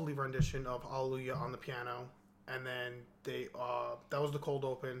lovely rendition of Hallelujah on the piano, and then that was the cold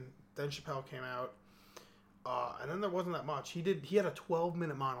open. Then Chappelle came out, and then there wasn't that much. He had a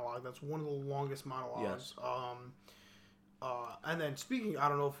 12-minute monologue. That's one of the longest monologues. Yes. And then speaking, I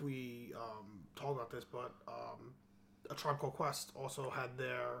don't know if we talk about this, but A Tribe Called Quest also had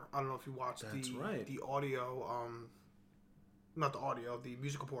I don't know if you watched the audio, not the audio, the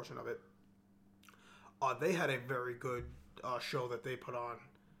musical portion of it. They had a very good show that they put on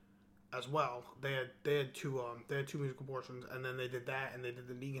as well. They had two musical portions, and then they did that, and they did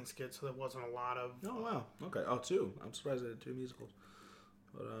the Negan skit, so there wasn't a lot of. Oh wow, okay, two. I'm surprised they had two musicals,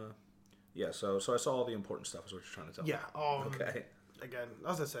 but yeah. So I saw all the important stuff. Is what you're trying to tell me. Yeah. Okay. Again,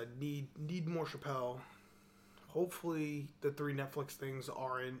 as I said, need more Chappelle. Hopefully, the 3 Netflix things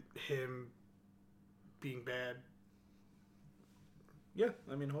aren't him being bad. Yeah,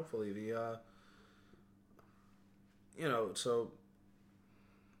 I mean, hopefully the. So.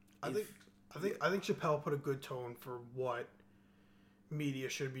 I think Chappelle put a good tone for what media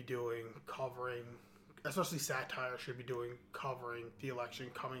should be doing, covering, especially satire should be doing, covering the election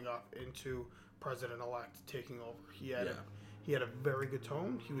coming up into President-elect taking over. He had a very good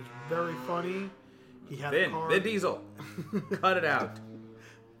tone. He was very funny. He had Vin Diesel. Cut it out.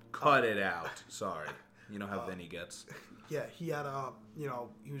 Cut it out. Sorry. You know how Vin he gets. Yeah, he had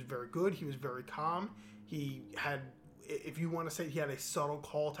he was very good. He was very calm. He had, if you want to say, he had a subtle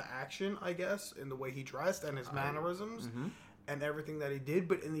call to action, I guess, in the way he dressed and his mannerisms and everything that he did.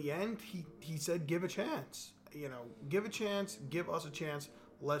 But in the end, he said, give a chance. Give a chance. Give us a chance.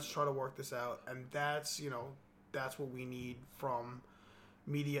 Let's try to work this out. And that's what we need from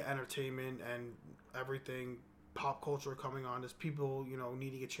media, entertainment, and everything, pop culture coming on, is people,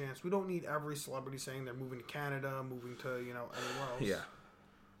 needing a chance. We don't need every celebrity saying they're moving to Canada, moving to, anywhere else.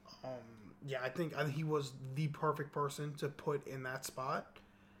 Yeah. I think he was the perfect person to put in that spot.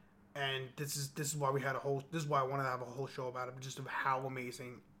 And this is why I wanted to have a whole show about it, just of how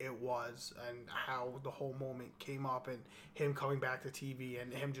amazing it was and how the whole moment came up and him coming back to TV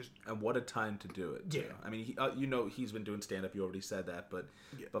and him just... And what a time to do it, too. Yeah. I mean, he's been doing stand-up, you already said that, but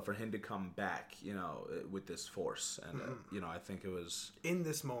for him to come back, with this force, and, I think it was... In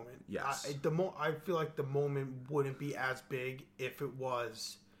this moment. Yes. I feel like the moment wouldn't be as big if it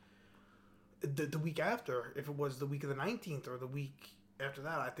was the week after, if it was the week of the 19th or the week... after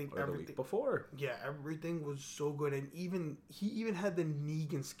that, I think or everything the week before. Yeah, everything was so good, and he even had the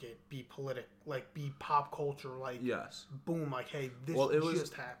Negan skit be be pop culture, like yes, boom, like hey, this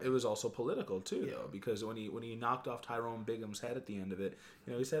just happened. It was also political too, though, because when he knocked off Tyrone Bigum's head at the end of it,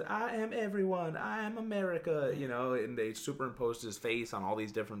 he said, "I am everyone, I am America," and they superimposed his face on all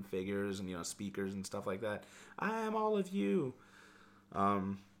these different figures and speakers and stuff like that. I am all of you,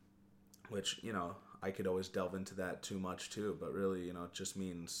 which I could always delve into that too much too, but really, it just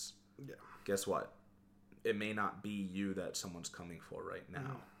means, guess what? It may not be you that someone's coming for right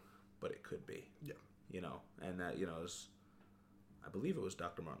now, but it could be. Yeah. And that, I believe it was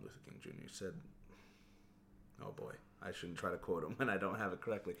Dr. Martin Luther King Jr. said, oh boy, I shouldn't try to quote him when I don't have it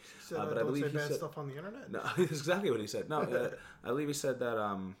correctly. Said, but I believe he said stuff on the internet. No, that's exactly what he said. No, I believe he said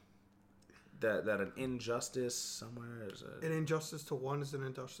that, that an injustice somewhere is an injustice to one is an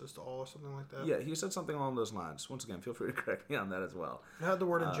injustice to all, or something like that. Yeah, he said something along those lines. Once again, feel free to correct me on that as well. It had the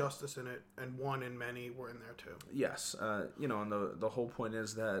word injustice in it, and one and many were in there too. Yes, and the whole point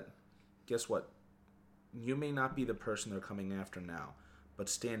is that, guess what? You may not be the person they're coming after now, but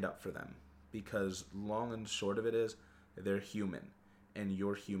stand up for them, because long and short of it is, they're human, and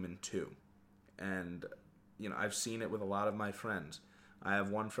you're human too. And I've seen it with a lot of my friends. I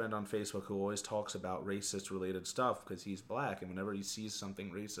have one friend on Facebook who always talks about racist-related stuff because he's black, and whenever he sees something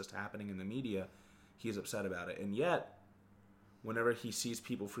racist happening in the media, he's upset about it. And yet, whenever he sees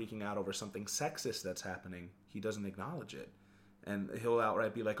people freaking out over something sexist that's happening, he doesn't acknowledge it. And he'll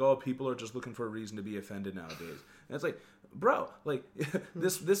outright be like, oh, people are just looking for a reason to be offended nowadays. And it's like, bro, like,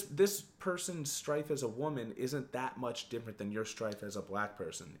 this person's strife as a woman isn't that much different than your strife as a black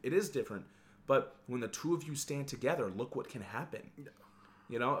person. It is different, but when the two of you stand together, look what can happen.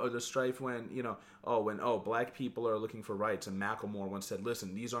 Or the strife when, black people are looking for rights, and Macklemore once said,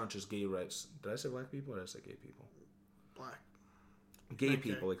 listen, these aren't just gay rights. Did I say black people or did I say gay people? Black. Gay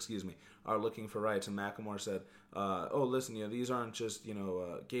people, excuse me, are looking for rights, and Macklemore said, listen, these aren't just,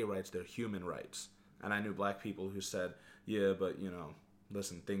 gay rights, they're human rights. And I knew black people who said, yeah, but,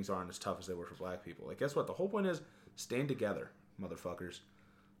 listen, things aren't as tough as they were for black people. Like, guess what? The whole point is, stand together, motherfuckers.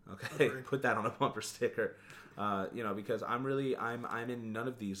 Okay, put that on a bumper sticker. Because I'm in none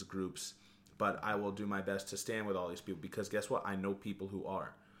of these groups, but I will do my best to stand with all these people, because guess what? I know people who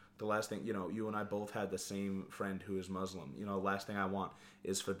are. The last thing, you and I both had the same friend who is Muslim. The last thing I want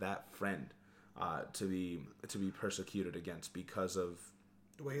is for that friend to be persecuted against because of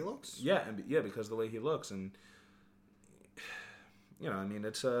the way he looks. Yeah, because of the way he looks, and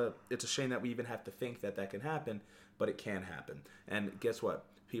it's a shame that we even have to think that can happen, but it can happen. And guess what?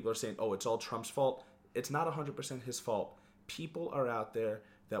 People are saying, oh, it's all Trump's fault. It's not 100% his fault. People are out there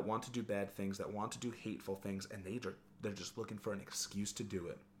that want to do bad things, that want to do hateful things, and they're just looking for an excuse to do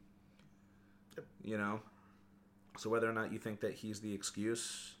it. Yep. So whether or not you think that he's the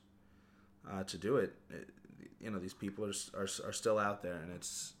excuse to do it, these people are still out there,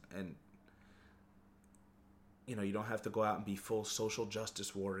 and you don't have to go out and be full social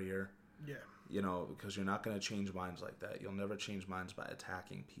justice warrior. Yeah. Because you're not going to change minds like that. You'll never change minds by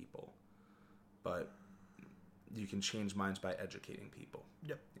attacking people. But you can change minds by educating people.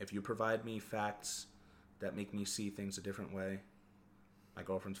 Yep. If you provide me facts that make me see things a different way. My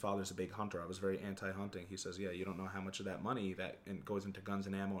girlfriend's father's a big hunter. I was very anti-hunting. He says, yeah, you don't know how much of that money that goes into guns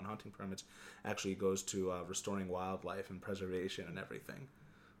and ammo and hunting permits actually goes to restoring wildlife and preservation and everything.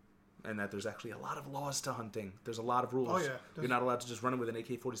 And that there's actually a lot of laws to hunting. There's a lot of rules. Oh, yeah. You're not allowed to just run with an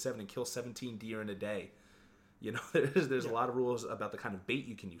AK-47 and kill 17 deer in a day. There's a lot of rules about the kind of bait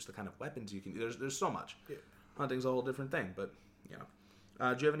you can use, the kind of weapons you can use. There's so much. Yeah. Hunting's a whole different thing, but, do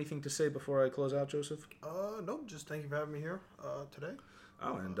you have anything to say before I close out, Joseph? No, just thank you for having me here today.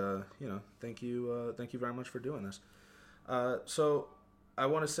 Oh, and, thank you very much for doing this. So I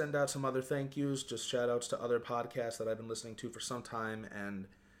want to send out some other thank yous, just shout-outs to other podcasts that I've been listening to for some time, and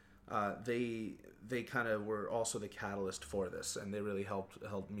they kind of were also the catalyst for this, and they really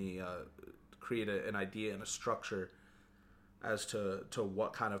helped me create an idea and a structure as to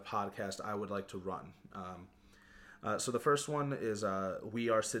what kind of podcast I would like to run. So the first one is We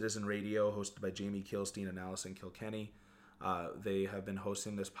Are Citizen Radio, hosted by Jamie Kilstein and Allison Kilkenny. They have been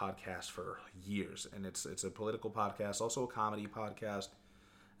hosting this podcast for years, and it's a political podcast, also a comedy podcast.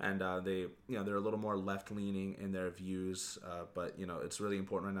 And they're a little more left-leaning in their views, but it's really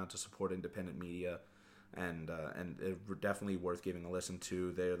important right now to support independent media, and it's definitely worth giving a listen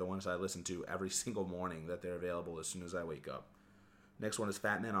to. They're the ones I listen to every single morning that they're available as soon as I wake up. Next one is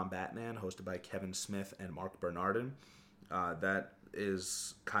Fatman on Batman, hosted by Kevin Smith and Mark Bernardin. That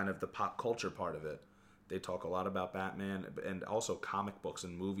is kind of the pop culture part of it. They talk a lot about Batman and also comic books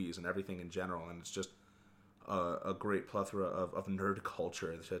and movies and everything in general, and it's just a great plethora of nerd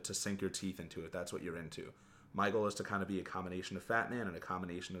culture to sink your teeth into if that's what you're into. My goal is to kind of be a combination of Fatman and a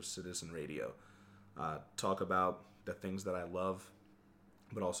combination of Citizen Radio. Talk about the things that I love,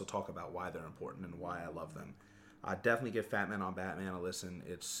 but also talk about why they're important and why I love them. Definitely give Fatman on Batman a listen.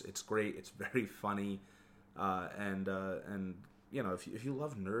 It's great. It's very funny, and you know, if you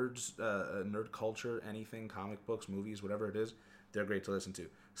love nerds, nerd culture, anything, comic books, movies, whatever it is, they're great to listen to.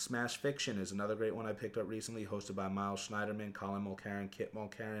 Smashfiction is another great one I picked up recently, hosted by Miles Schneiderman, Colin Mulcairn, Kit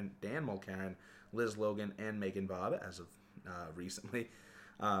Mulcairn, Dan Mulcairn, Liz Logan, and Megan Bob, as of recently.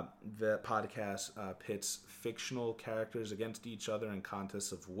 The podcast pits fictional characters against each other in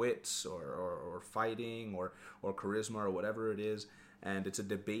contests of wits or fighting or charisma or whatever it is. And it's a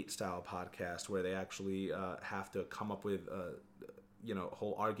debate-style podcast where they actually have to come up with,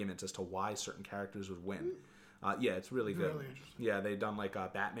 whole arguments as to why certain characters would win. Yeah, it's really good. Really interesting. Yeah, they've done like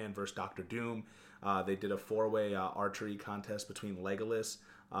Batman versus Dr. Doom. They did a 4-way archery contest between Legolas,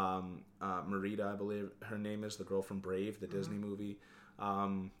 Merida, I believe her name is, the girl from Brave, the Disney movie,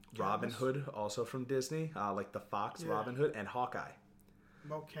 Robin Hood, also from Disney, like the Fox Robin Hood, and Hawkeye.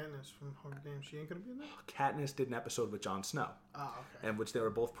 About Katniss from Hunger Games, she ain't gonna be in there? Katniss did an episode with Jon Snow, in which they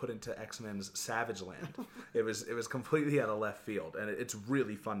were both put into X-Men's Savage Land. It was completely out of left field, and it's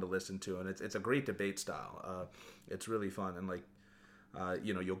really fun to listen to, and it's a great debate style. It's really fun, and like,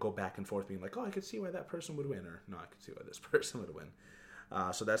 you'll go back and forth being like, oh, I could see why that person would win, or no, I could see why this person would win.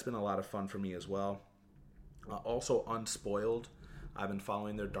 So that's been a lot of fun for me as well. Also, Unspoiled. I've been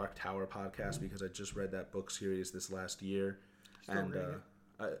following their Dark Tower podcast because I just read that book series this last year.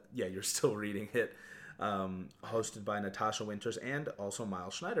 Yeah, you're still reading it. Hosted by Natasha Winters and also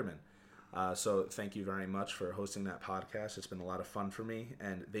Miles Schneiderman. So thank you very much for hosting that podcast. It's been a lot of fun for me,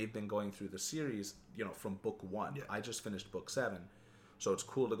 and they've been going through the series, from book 1. Yeah. I just finished book 7, so it's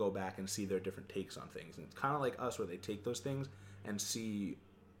cool to go back and see their different takes on things. And it's kind of like us, where they take those things and see.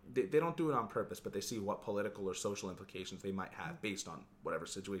 They don't do it on purpose, but they see what political or social implications they might have based on whatever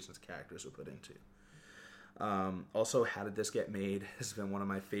situations characters were put into. Also, How Did This Get Made has been one of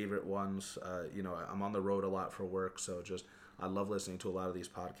my favorite ones. I'm on the road a lot for work, so I love listening to a lot of these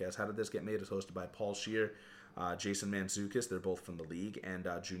podcasts. How Did This Get Made is hosted by Paul Scheer, Jason Mantzoukas, they're both from The League, and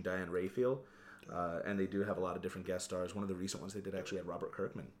June Diane Raphael. And they do have a lot of different guest stars. One of the recent ones they did actually had Robert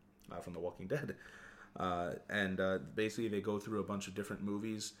Kirkman from The Walking Dead. Basically they go through a bunch of different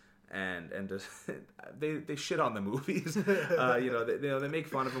movies and they shit on the movies. They make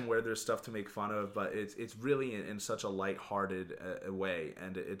fun of them where there's stuff to make fun of, but it's really in such a lighthearted way,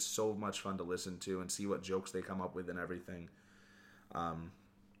 and it's so much fun to listen to and see what jokes they come up with and everything. And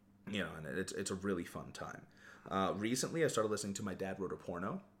it's a really fun time. Recently I started listening to My Dad Wrote a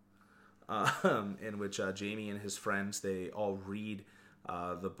Porno, in which Jamie and his friends, they all read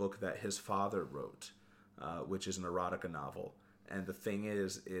the book that his father wrote, which is an erotica novel. And the thing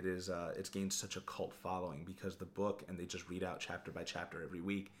is, it's gained such a cult following because the book, and they just read out chapter by chapter every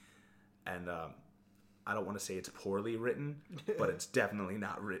week. And I don't want to say it's poorly written, but it's definitely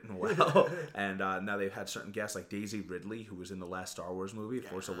not written well. And now they've had certain guests like Daisy Ridley, who was in the last Star Wars movie,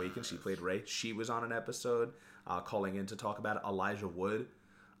 Force Awakens. She played Rey. She was on an episode calling in to talk about it. Elijah Wood,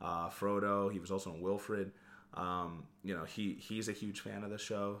 Frodo. He was also in Wilfred. He's a huge fan of the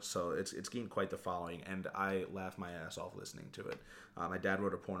show, so it's gained quite the following, and I laugh my ass off listening to it. My Dad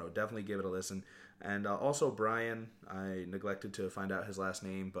Wrote a Porno. Definitely give it a listen. And also Brian, I neglected to find out his last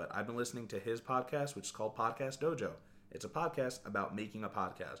name, but I've been listening to his podcast, which is called Podcast Dojo. It's a podcast about making a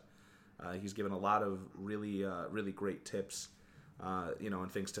podcast. He's given a lot of really, really great tips,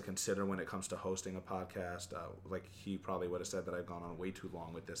 and things to consider when it comes to hosting a podcast. Like he probably would have said that I've gone on way too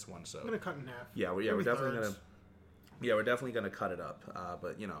long with this one, so I'm gonna cut in half. We're definitely gonna cut it up.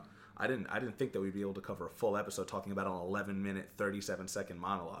 But I didn't think that we'd be able to cover a full episode talking about an 11-minute, 37-second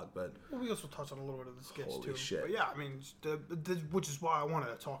monologue. But we also touched on a little bit of the skits holy too. Shit. But yeah, I mean, which is why I wanted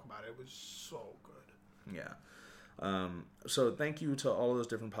to talk about it. It was so good. Yeah. So thank you to all of those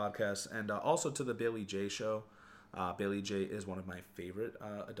different podcasts, and also to the Bailey J Show. Bailey J is one of my favorite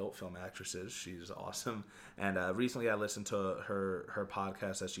adult film actresses. She's awesome, and recently I listened to her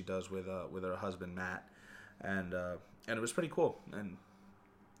podcast that she does with her husband Matt, and it was pretty cool. And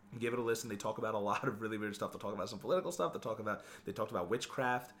give it a listen. They talk about a lot of really weird stuff. They talk about some political stuff. They talked about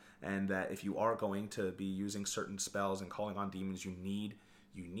witchcraft, and that if you are going to be using certain spells and calling on demons, you need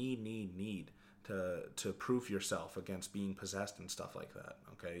to proof yourself against being possessed and stuff like that.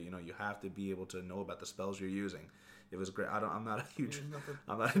 Okay, you have to be able to know about the spells you're using. It was great. I'm not a huge.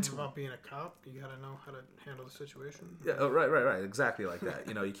 I'm not into about being a cop. You got to know how to handle the situation. Yeah, right. Exactly like that.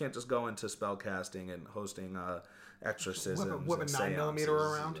 You can't just go into spellcasting and hosting exorcisms, whip a 9mm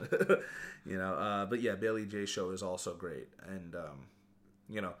around. But yeah, Bailey J show is also great, and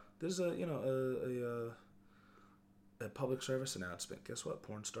there's a public service announcement. Guess what?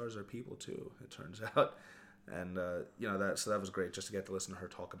 Porn stars are people too. It turns out, and that was great just to get to listen to her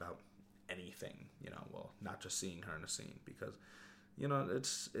talk about anything. Not just seeing her in a scene, because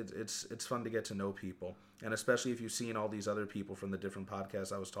it's fun to get to know people, and especially if you've seen all these other people from the different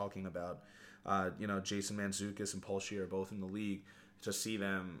podcasts I was talking about. Jason Mantzoukas and Paul Scheer are both in the league. To see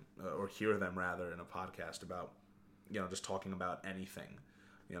them or hear them rather in a podcast about just talking about anything.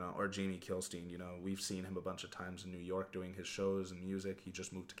 Or Jamie Kilstein, we've seen him a bunch of times in New York doing his shows and music. He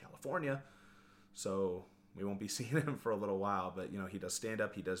just moved to California, so we won't be seeing him for a little while. But, he does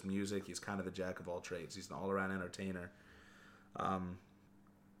stand-up, he does music, he's kind of the jack of all trades. He's an all-around entertainer.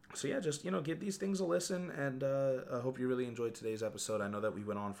 So yeah, just, give these things a listen, and I hope you really enjoyed today's episode. I know that we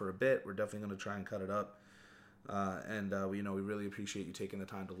went on for a bit. We're definitely going to try and cut it up. We really appreciate you taking the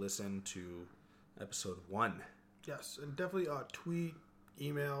time to listen to episode 1. Yes, and definitely tweet,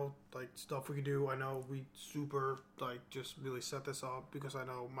 email, stuff we could do. I know we super just really set this up because I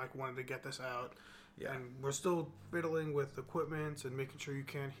know Mike wanted to get this out. Yeah. And we're still fiddling with equipment and making sure you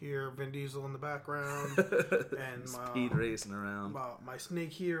can't hear Vin Diesel in the background and speed racing around. My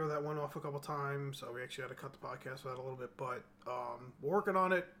snake here that went off a couple times, so we actually had to cut the podcast for that a little bit. But we're working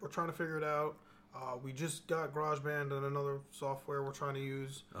on it. We're trying to figure it out. We just got GarageBand and another software we're trying to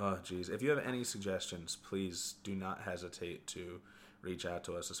use. Oh, geez. If you have any suggestions, please do not hesitate to reach out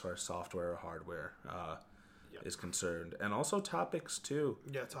to us as far as software or hardware is concerned. And also topics, too.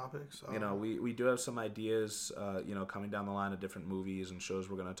 Yeah, topics. We do have some ideas, coming down the line of different movies and shows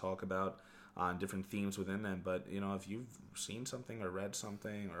we're going to talk about on different themes within them. But, if you've seen something or read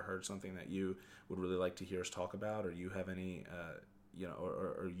something or heard something that you would really like to hear us talk about, or you have any...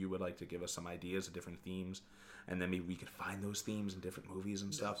 or you would like to give us some ideas of different themes, and then maybe we could find those themes in different movies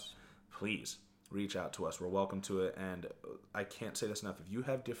and stuff, yes. Please reach out to us. We're welcome to it, and I can't say this enough. If you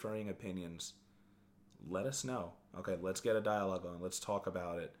have differing opinions, let us know. Okay, let's get a dialogue on. Let's talk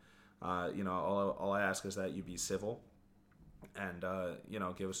about it. All I ask is that you be civil, and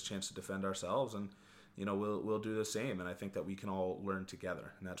give us a chance to defend ourselves, and we'll do the same. And I think that we can all learn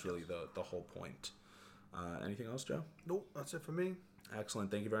together, and that's really the whole point. Anything else, Joe? Nope, that's it for me. Excellent.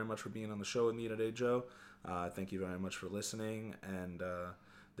 Thank you very much for being on the show with me today, Joe. Thank you very much for listening. And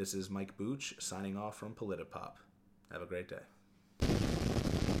this is Mike Booch signing off from PolitiPop. Have a great day.